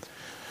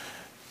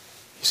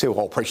 You say,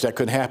 well, preach, that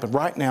couldn't happen.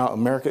 Right now,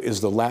 America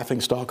is the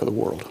laughingstock of the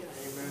world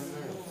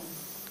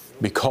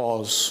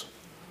because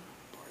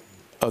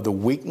of the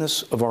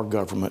weakness of our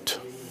government.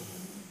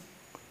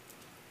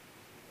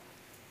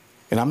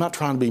 And I'm not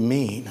trying to be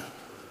mean,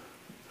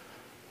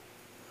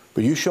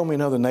 but you show me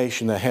another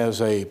nation that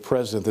has a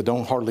president that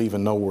don't hardly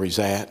even know where he's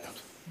at,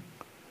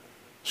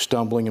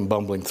 stumbling and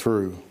bumbling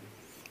through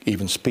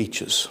even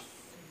speeches.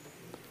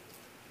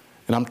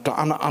 And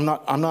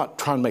I'm not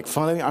trying to make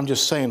fun of you. I'm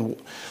just saying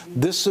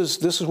this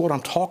is what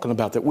I'm talking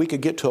about, that we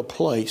could get to a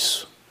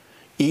place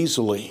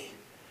easily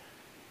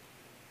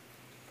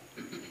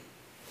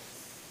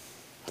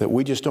that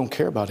we just don't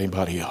care about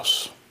anybody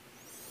else,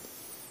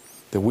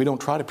 that we don't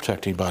try to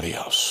protect anybody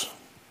else.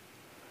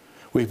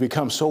 We've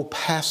become so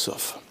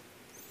passive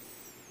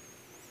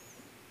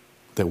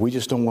that we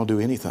just don't want to do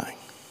anything.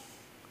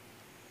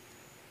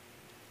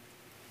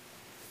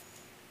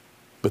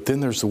 But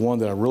then there's the one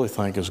that I really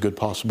think is a good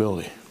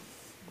possibility.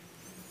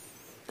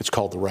 It's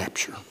called the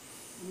rapture.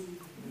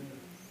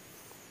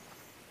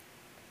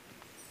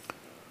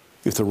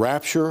 If the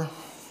rapture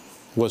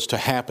was to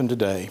happen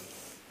today,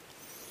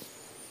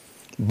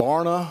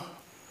 Barna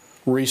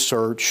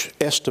Research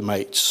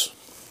estimates,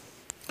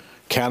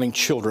 counting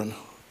children,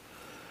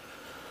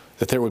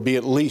 that there would be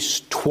at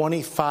least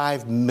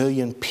 25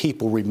 million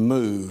people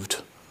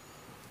removed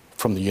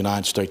from the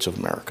United States of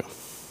America.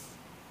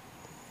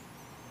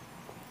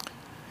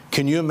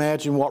 Can you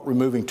imagine what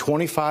removing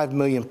 25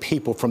 million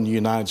people from the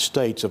United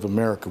States of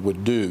America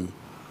would do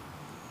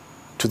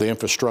to the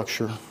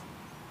infrastructure,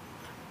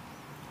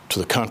 to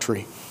the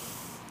country?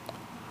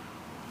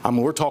 I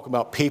mean, we're talking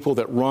about people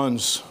that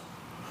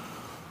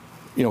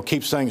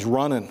keeps things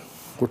running.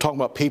 We're talking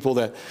about people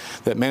that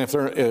man,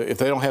 if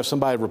they don't have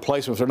somebody to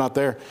replace them, if they're not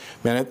there,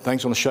 man,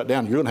 things going to shut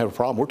down. You're going to have a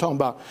problem. We're talking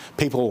about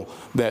people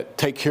that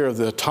take care of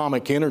the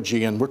atomic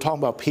energy, and we're talking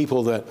about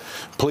people that,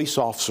 police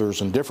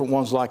officers and different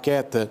ones like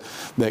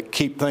that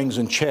keep things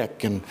in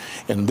check. And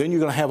then you're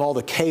going to have all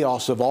the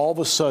chaos of all of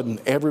a sudden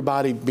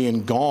everybody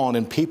being gone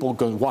and people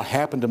going, what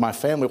happened to my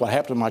family? What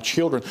happened to my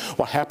children?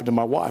 What happened to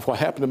my wife? What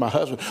happened to my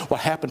husband?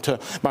 What happened to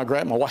my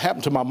grandma? What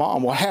happened to my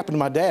mom? What happened to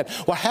my dad?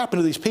 What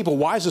happened to these people?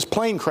 Why is this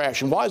plane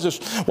crashing? Why is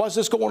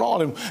this going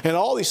on? And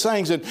all these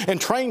things,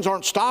 and trains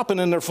aren't stopping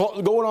and they're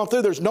going on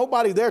through. There's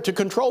nobody there to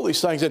control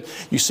these things. And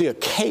you see a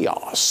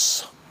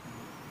chaos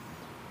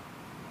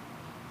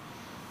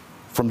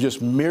from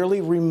just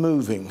merely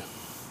removing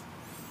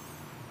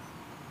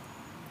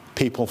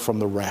people from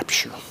the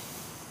rapture.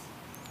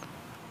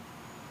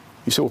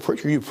 You say, well,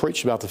 preacher, you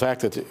preached about the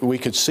fact that we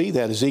could see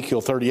that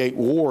Ezekiel 38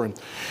 war,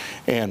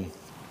 and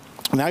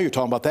now you're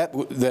talking about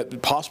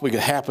that possibly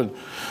could happen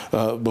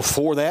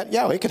before that.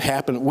 Yeah, it could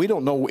happen. We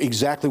don't know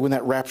exactly when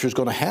that rapture is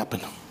going to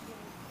happen.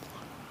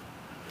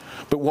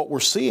 But what we're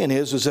seeing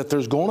is that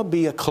there's going to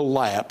be a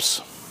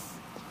collapse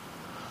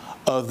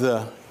of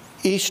the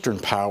Eastern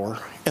power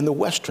and the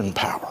Western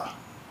power.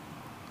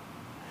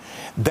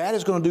 That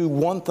is going to do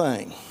one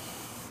thing.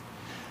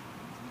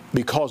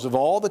 Because of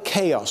all the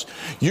chaos,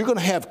 you're going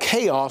to have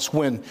chaos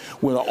when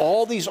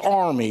all these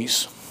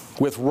armies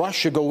with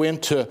Russia go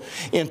into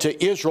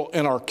Israel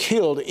and are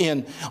killed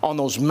on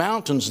those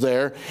mountains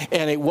there,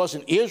 and it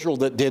wasn't Israel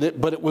that did it,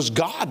 but it was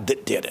God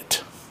that did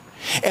it.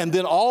 And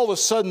then all of a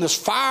sudden this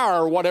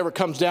fire or whatever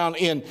comes down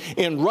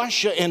in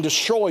Russia and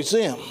destroys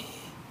them.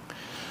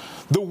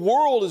 The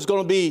world is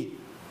going to be,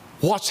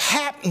 what's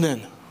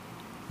happening?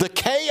 The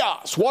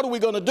chaos. What are we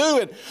going to do?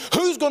 And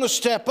who's going to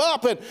step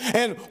up?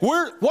 And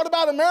what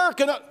about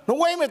America? No,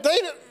 wait a minute.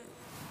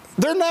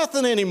 They're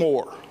nothing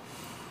anymore.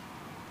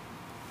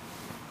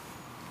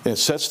 And it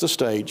sets the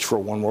stage for a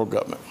one world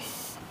government.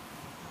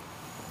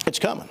 It's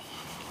coming.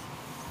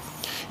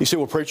 You say,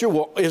 well, preacher,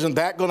 isn't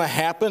that going to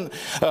happen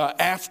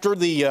after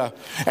the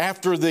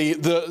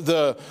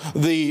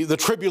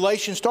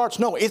tribulation starts?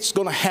 No, it's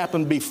going to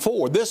happen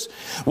before.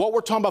 What we're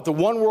talking about, the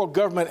one world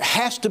government,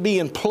 has to be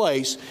in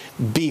place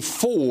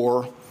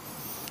before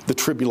the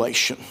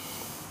tribulation.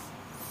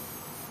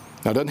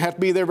 Now, it doesn't have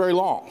to be there very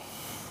long,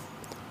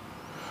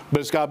 but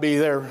it's got to be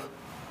there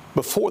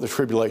before the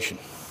tribulation.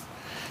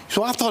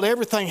 So I thought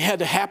everything had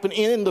to happen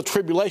in the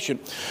tribulation.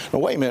 Now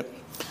wait a minute.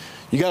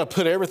 You got to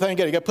put everything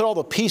together. You got to put all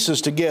the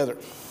pieces together.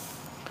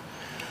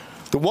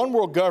 The one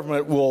world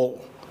government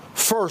will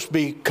first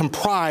be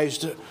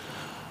comprised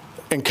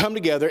and come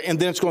together, and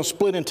then it's going to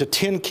split into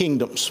 10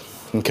 kingdoms.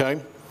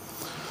 Okay?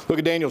 Look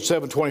at Daniel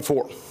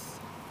 7:24.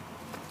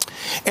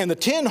 And the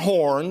 10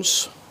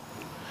 horns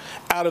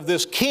out of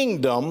this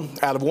kingdom,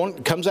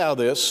 comes out of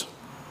this,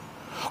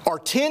 are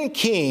 10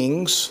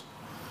 kings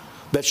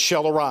that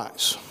shall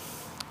arise.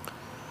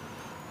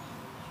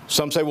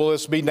 Some say, will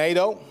this be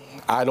NATO?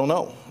 I don't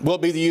know. Will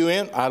it be the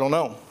UN? I don't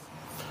know.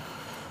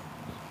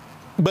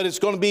 But it's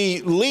going to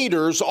be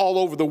leaders all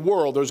over the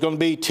world. There's going to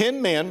be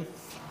 10 men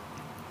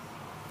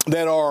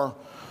that are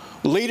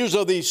leaders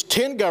of these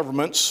 10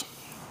 governments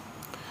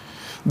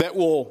that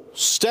will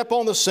step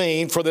on the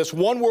scene for this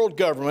one world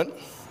government.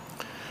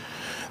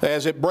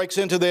 As it breaks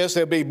into this,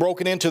 they'll be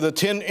broken into the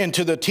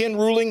 10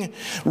 ruling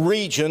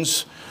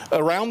regions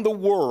around the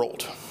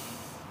world.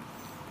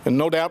 And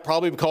no doubt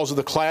probably because of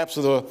the collapse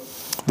of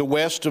the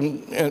West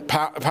and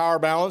power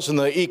balance and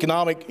the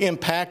economic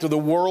impact of the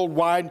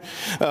worldwide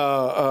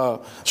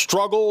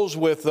struggles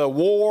with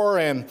war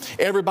and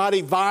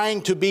everybody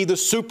vying to be the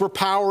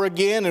superpower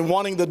again and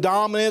wanting the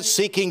dominance,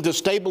 seeking to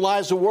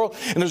stabilize the world.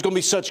 And there's going to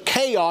be such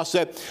chaos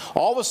that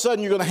all of a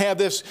sudden you're going to have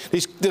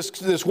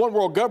this one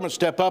world government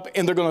step up,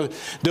 and they're going to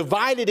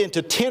divide it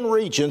into 10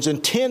 regions,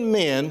 and 10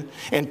 men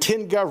and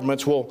 10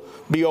 governments will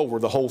be over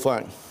the whole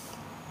thing.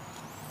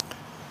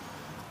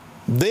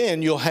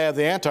 Then you'll have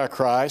the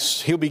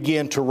Antichrist. He'll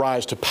begin to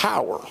rise to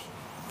power.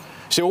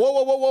 You say,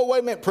 whoa, wait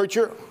a minute,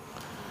 preacher.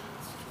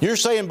 You're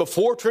saying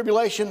before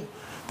tribulation?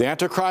 The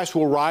Antichrist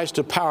will rise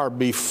to power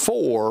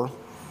before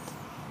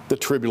the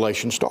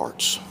tribulation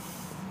starts.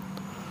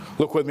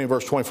 Look with me in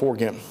verse 24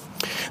 again.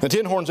 The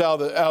 10 horns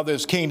out of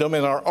this kingdom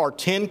and are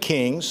 10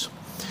 kings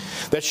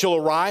that shall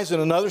arise,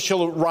 and another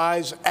shall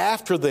arise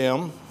after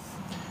them,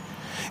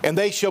 and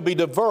they shall be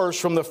diverse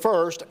from the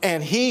first,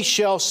 and he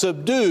shall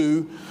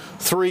subdue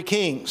 3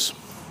 kings.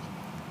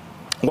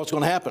 What's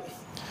going to happen?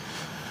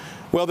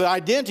 Well, the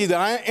identity of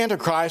the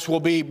Antichrist will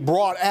be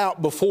brought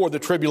out before the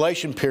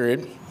tribulation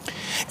period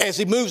as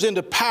he moves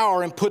into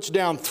power and puts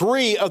down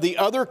 3 of the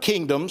other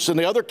kingdoms and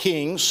the other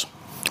kings,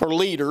 or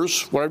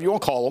leaders, whatever you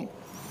want to call them.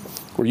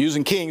 We're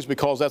using kings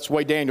because that's the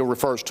way Daniel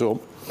refers to them.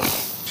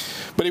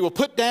 But he will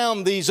put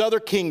down these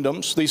other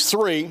kingdoms, these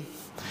 3.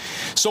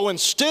 So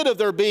instead of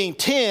there being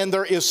 10,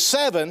 there is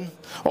 7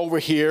 over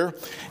here,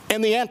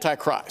 and the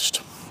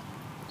Antichrist.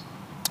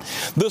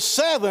 The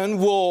 7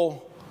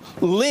 will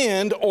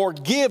lend or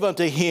give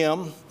unto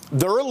him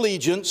their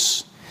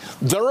allegiance,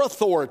 their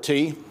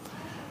authority,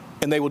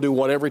 and they will do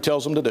whatever he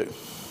tells them to do.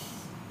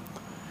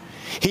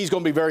 He's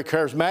going to be very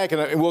charismatic,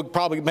 and we'll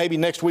probably maybe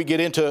next week get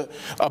into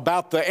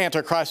about the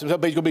Antichrist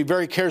himself, but he's going to be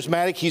very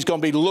charismatic. He's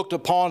going to be looked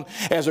upon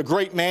as a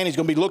great man. He's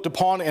going to be looked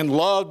upon and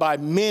loved by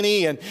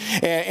many,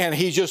 and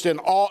he's just in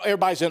awe.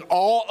 Everybody's in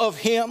awe of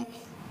him,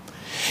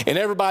 and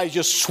everybody's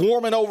just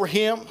swarming over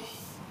him.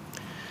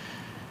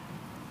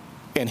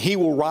 And he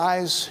will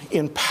rise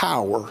in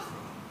power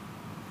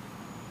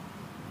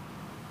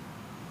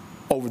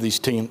over these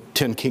 10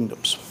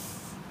 kingdoms.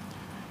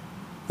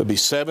 There'll be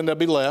 7 that'll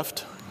be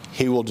left.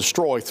 He will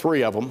destroy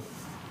 3 of them.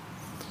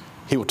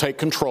 He will take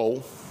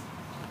control,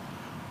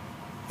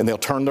 and they'll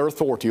turn their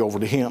authority over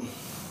to him.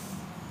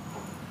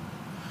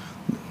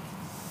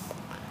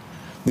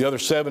 The other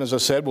 7, as I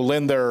said, will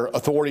lend their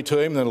authority to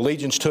him and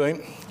allegiance to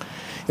him.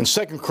 In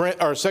 2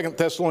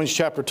 Thessalonians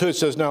chapter 2, it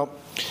says, now,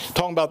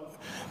 talking about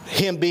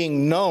him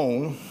being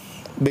known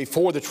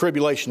before the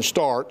tribulation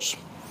starts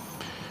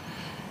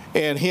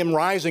and him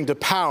rising to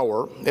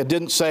power, it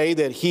didn't say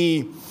that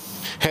he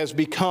has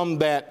become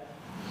that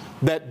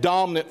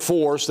dominant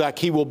force like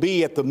he will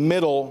be at the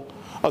middle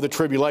of the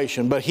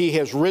tribulation, but he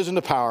has risen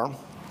to power.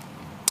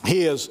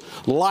 He is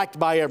liked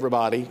by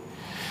everybody.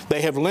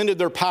 They have lended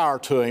their power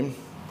to him,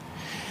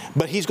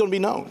 but he's going to be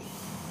known.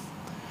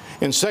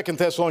 In 2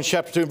 Thessalonians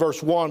chapter 2,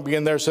 verse 1,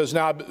 begin there, it says,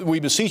 now we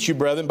beseech you,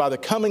 brethren, by the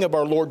coming of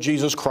our Lord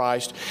Jesus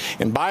Christ,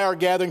 and by our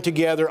gathering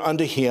together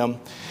unto him,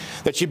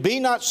 that ye be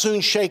not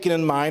soon shaken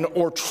in mind,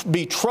 or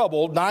be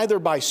troubled, neither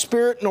by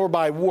spirit, nor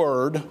by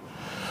word,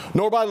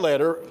 nor by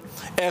letter,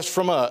 as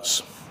from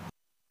us.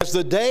 As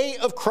the day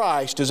of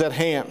Christ is at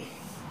hand,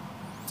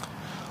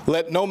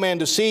 let no man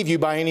deceive you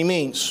by any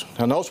means.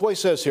 Now notice what he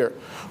says here.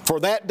 For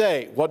that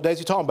day, what day is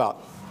he talking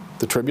about?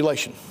 The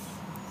tribulation.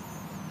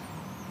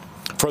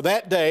 For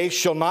that day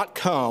shall not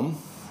come,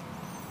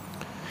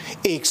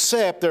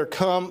 except there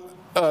come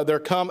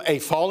a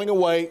falling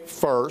away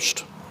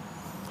first,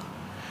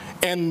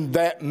 and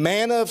that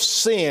man of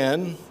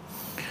sin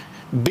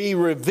be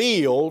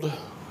revealed,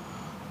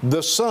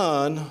 the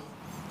son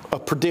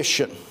of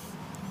perdition.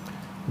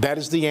 That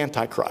is the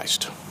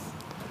Antichrist.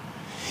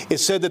 It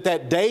said that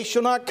that day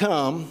shall not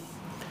come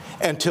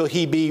until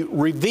he be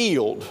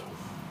revealed.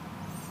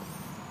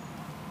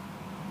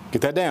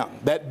 Get that down.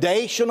 That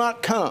day shall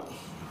not come.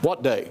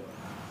 What day?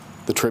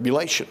 The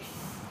tribulation.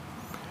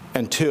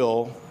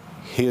 Until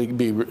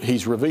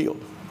he's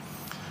revealed.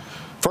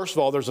 First of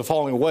all, there's a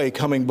falling away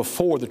coming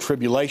before the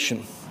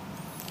tribulation.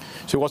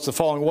 See, what's the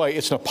falling away?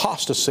 It's an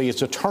apostasy.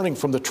 It's a turning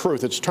from the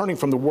truth. It's turning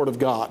from the Word of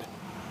God.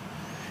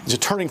 It's a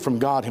turning from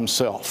God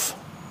Himself.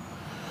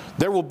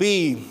 There will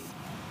be,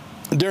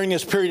 during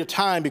this period of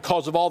time,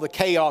 because of all the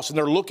chaos, and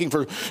they're looking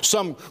for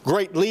some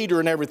great leader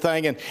and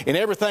everything, and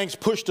everything's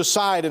pushed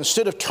aside,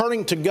 instead of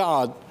turning to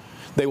God,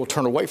 they will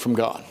turn away from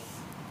God.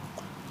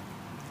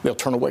 They'll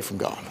turn away from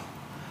God.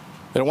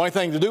 They don't want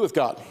anything to do with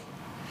God.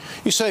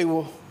 You say,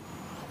 well,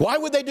 why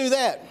would they do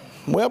that?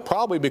 Well,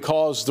 probably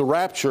because the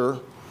rapture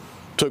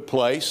took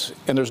place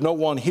and there's no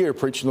one here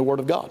preaching the Word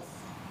of God.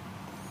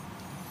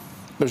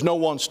 There's no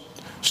one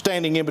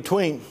standing in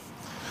between.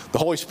 The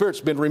Holy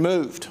Spirit's been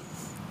removed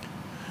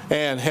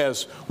and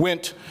has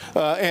went,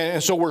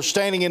 and so we're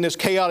standing in this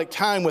chaotic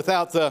time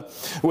without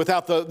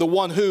the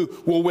one who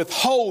will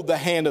withhold the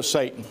hand of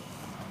Satan.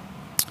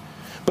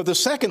 But the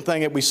second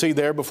thing that we see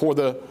there before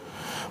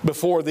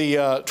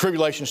the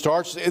tribulation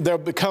starts, there'll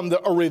become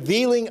a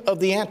revealing of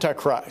the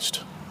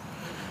Antichrist.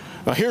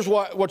 Now here's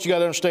what you got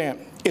to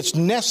understand. It's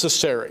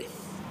necessary.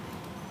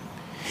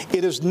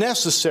 It is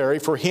necessary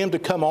for him to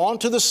come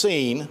onto the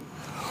scene,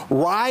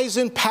 rise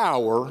in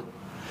power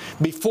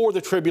before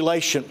the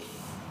tribulation.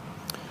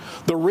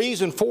 The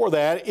reason for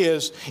that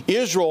is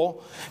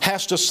Israel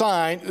has to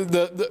sign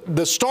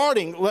the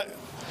starting.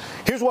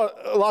 Here's what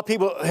a lot of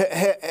people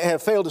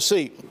have failed to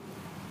see.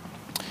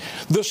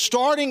 The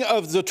starting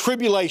of the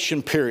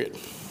tribulation period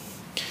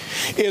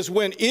is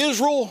when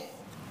Israel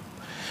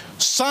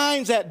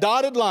signs that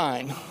dotted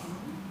line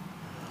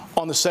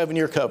on the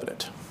 7-year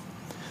covenant.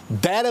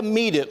 That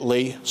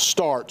immediately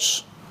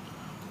starts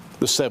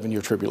the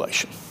 7-year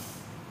tribulation.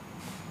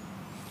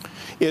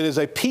 It is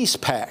a peace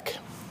pact.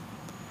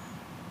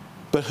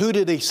 But who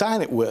did he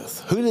sign it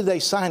with? Who did they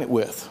sign it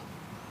with?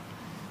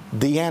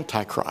 The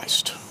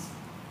Antichrist,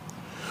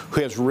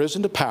 who has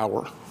risen to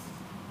power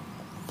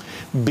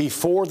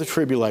before the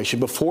tribulation,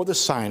 before the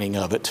signing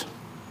of it.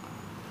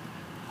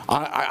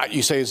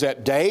 You say, is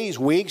that days,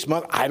 weeks,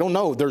 months? I don't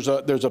know. There's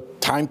a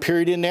time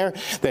period in there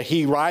that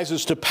he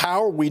rises to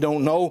power. We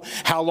don't know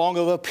how long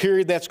of a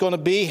period that's going to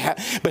be,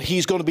 but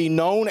he's going to be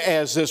known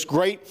as this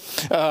great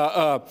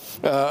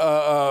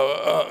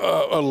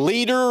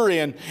leader,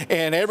 and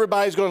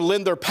everybody's going to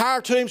lend their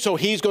power to him. So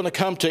he's going to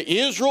come to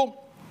Israel.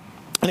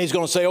 And he's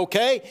going to say,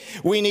 okay,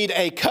 we need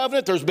a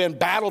covenant. There's been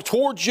battle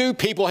towards you.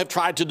 People have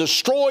tried to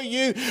destroy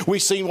you. We've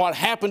seen what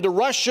happened to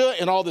Russia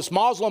and all this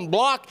Muslim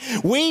bloc.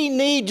 We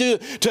need to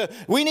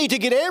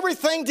get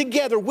everything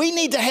together. We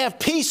need to have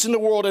peace in the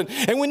world,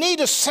 and we need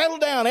to settle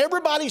down.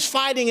 Everybody's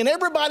fighting and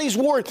everybody's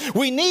worried.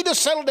 We need to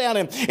settle down,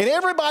 and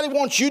everybody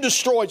wants you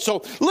destroyed.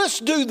 So let's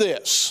do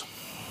this.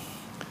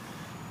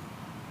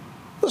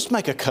 Let's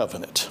make a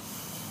covenant,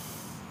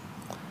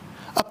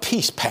 a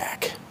peace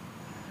pact.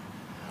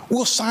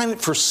 We'll sign it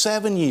for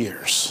 7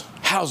 years.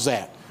 How's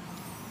that?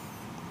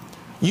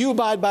 You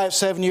abide by it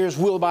 7 years,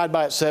 we'll abide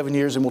by it 7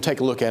 years, and we'll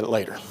take a look at it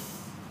later.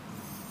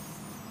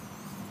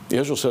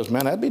 Israel says,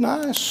 man, that'd be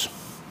nice.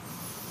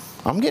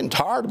 I'm getting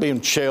tired of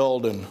being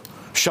shelled and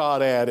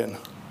shot at and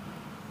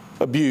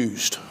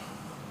abused.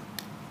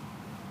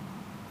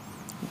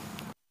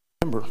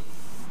 Remember,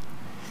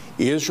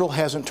 Israel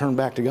hasn't turned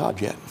back to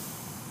God yet.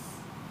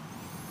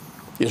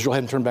 Israel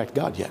hasn't turned back to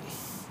God yet.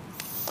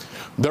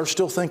 They're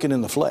still thinking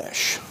in the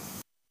flesh.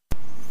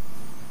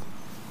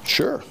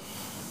 Sure.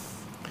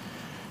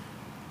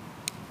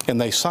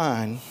 And they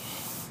sign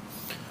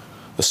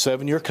a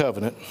 7-year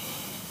covenant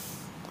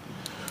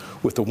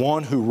with the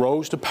one who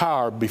rose to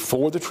power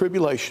before the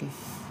tribulation,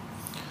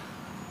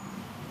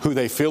 who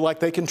they feel like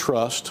they can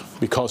trust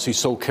because he's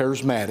so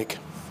charismatic.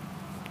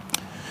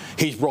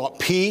 He's brought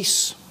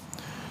peace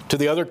to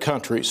the other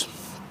countries.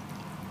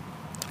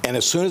 And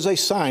as soon as they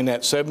sign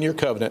that 7-year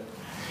covenant,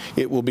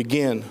 it will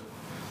begin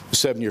the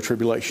 7-year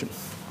tribulation.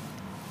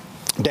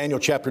 Daniel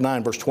chapter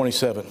 9, verse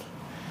 27.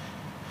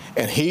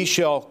 And he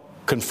shall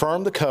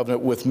confirm the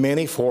covenant with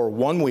many for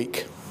 1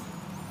 week.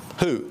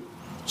 Who?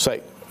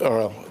 Satan,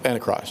 or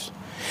Antichrist.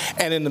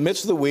 And in the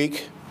midst of the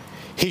week,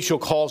 he shall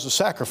cause the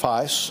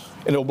sacrifice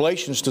and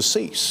oblations to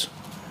cease.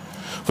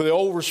 For the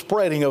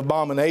overspreading of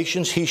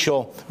abominations, he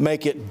shall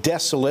make it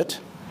desolate,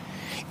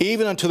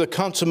 even unto the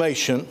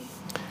consummation,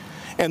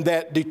 and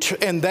that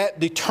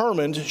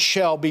determined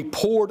shall be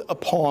poured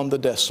upon the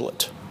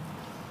desolate.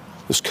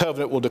 This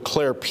covenant will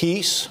declare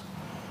peace,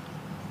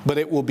 but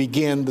it will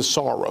begin the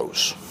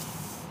sorrows.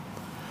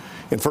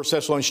 In 1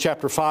 Thessalonians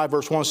chapter 5,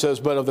 verse 1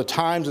 says, but of the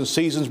times and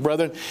seasons,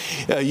 brethren,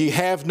 ye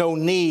have no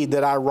need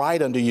that I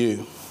write unto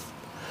you.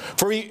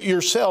 For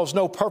yourselves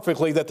know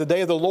perfectly that the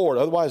day of the Lord,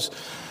 otherwise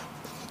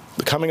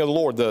the coming of the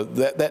Lord,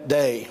 that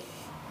day,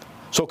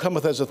 so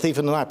cometh as a thief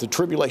in the night, the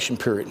tribulation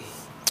period.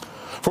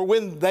 For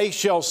when they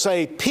shall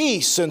say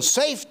peace and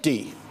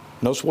safety,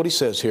 notice what he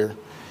says here,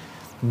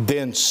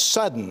 then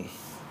sudden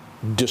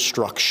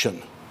destruction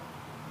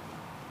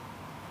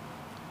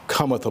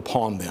cometh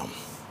upon them,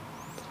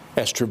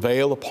 as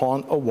travail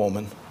upon a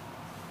woman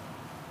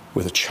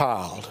with a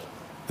child,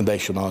 and they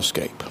shall not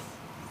escape.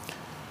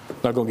 I'm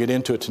not going to get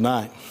into it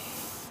tonight.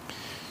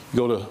 You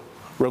go to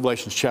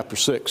Revelation chapter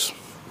 6,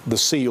 the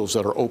seals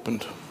that are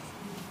opened.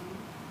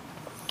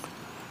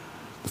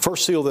 The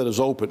first seal that is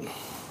opened,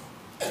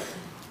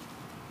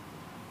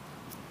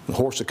 the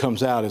horse that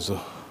comes out is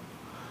a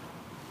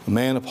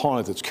man upon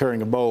it that's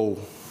carrying a bow,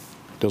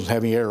 doesn't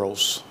have any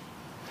arrows,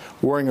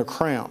 wearing a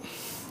crown.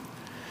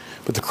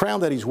 But the crown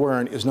that he's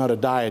wearing is not a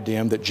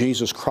diadem that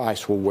Jesus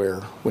Christ will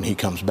wear when he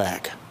comes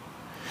back.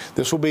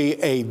 This will be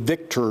a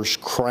victor's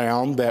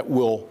crown that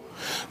will,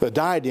 the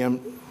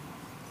diadem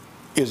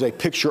is a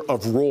picture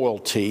of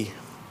royalty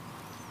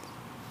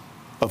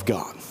of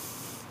God.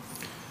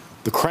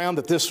 The crown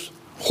that this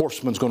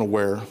horseman's going to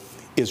wear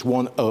is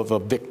one of a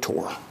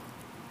victor,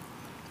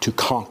 to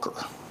conquer.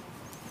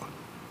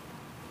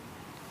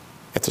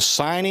 At the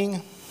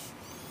signing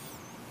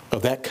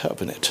of that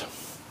covenant,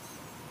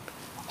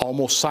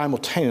 almost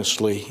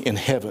simultaneously in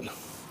heaven,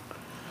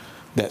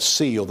 that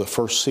seal, the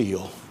first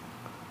seal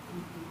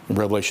in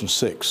Revelation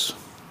 6,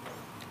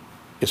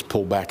 is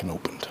pulled back and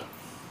opened.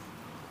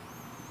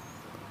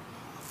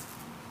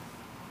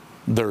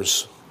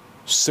 There's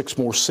 6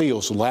 more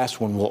seals. The last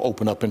one will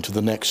open up into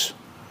the next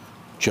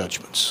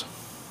judgments.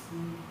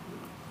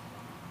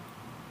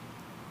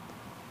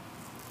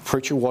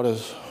 Preacher, what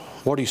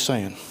are you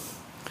saying?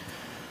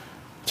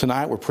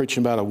 Tonight we're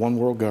preaching about a one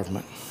world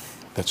government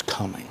that's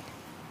coming.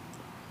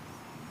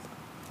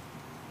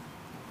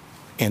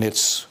 And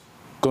it's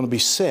going to be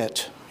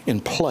set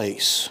in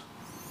place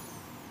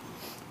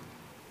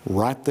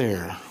right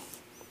there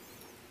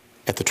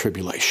at the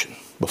tribulation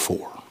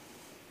before.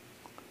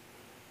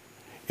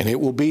 And it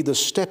will be the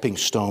stepping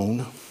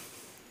stone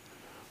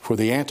for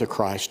the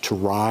Antichrist to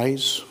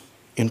rise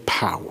in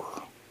power.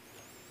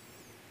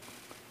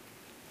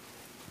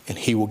 And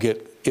he will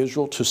get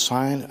Israel to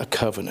sign a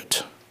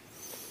covenant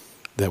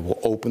that will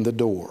open the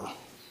door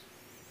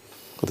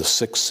of the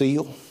 6th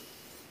seal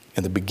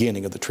and the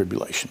beginning of the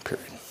tribulation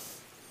period.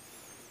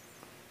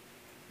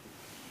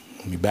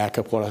 Let me back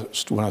up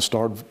when I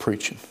started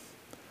preaching.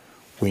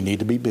 We need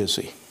to be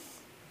busy.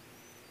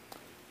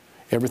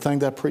 Everything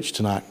that I preached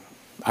tonight,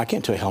 I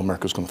can't tell you how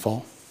America's going to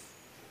fall.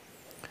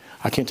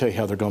 I can't tell you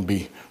how they're going to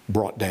be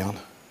brought down.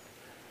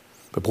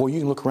 But boy, you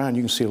can look around,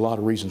 you can see a lot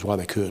of reasons why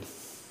they could.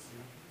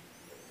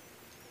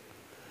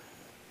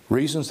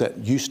 Reasons that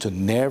used to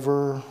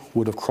never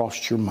would have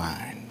crossed your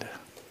mind.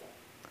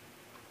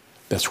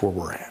 That's where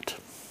we're at.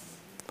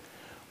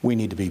 We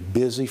need to be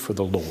busy for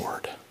the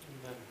Lord.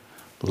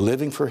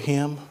 Living for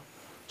Him,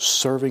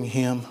 serving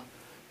Him,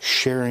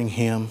 sharing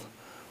Him,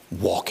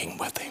 walking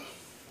with Him.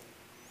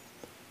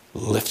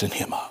 Lifting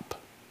Him up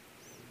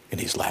in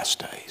these last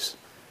days.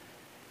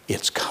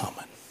 It's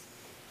coming.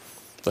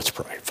 Let's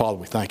pray. Father,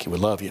 we thank you. We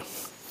love you.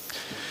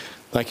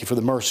 Thank you for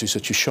the mercies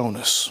that you've shown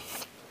us.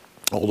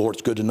 Oh, Lord,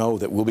 it's good to know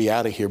that we'll be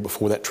out of here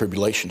before that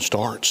tribulation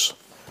starts.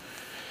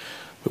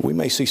 But we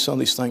may see some of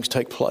these things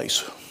take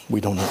place. We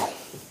don't know.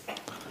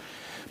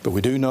 But we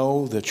do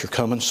know that you're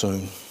coming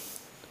soon.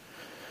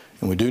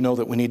 And we do know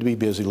that we need to be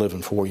busy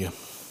living for you.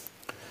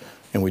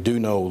 And we do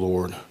know,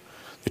 Lord,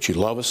 that you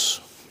love us,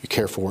 you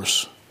care for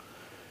us.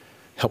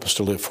 Help us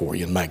to live for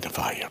you and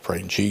magnify you. I pray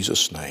in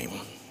Jesus' name.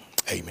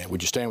 Amen.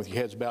 Would you stand with your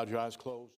heads bowed, your eyes closed?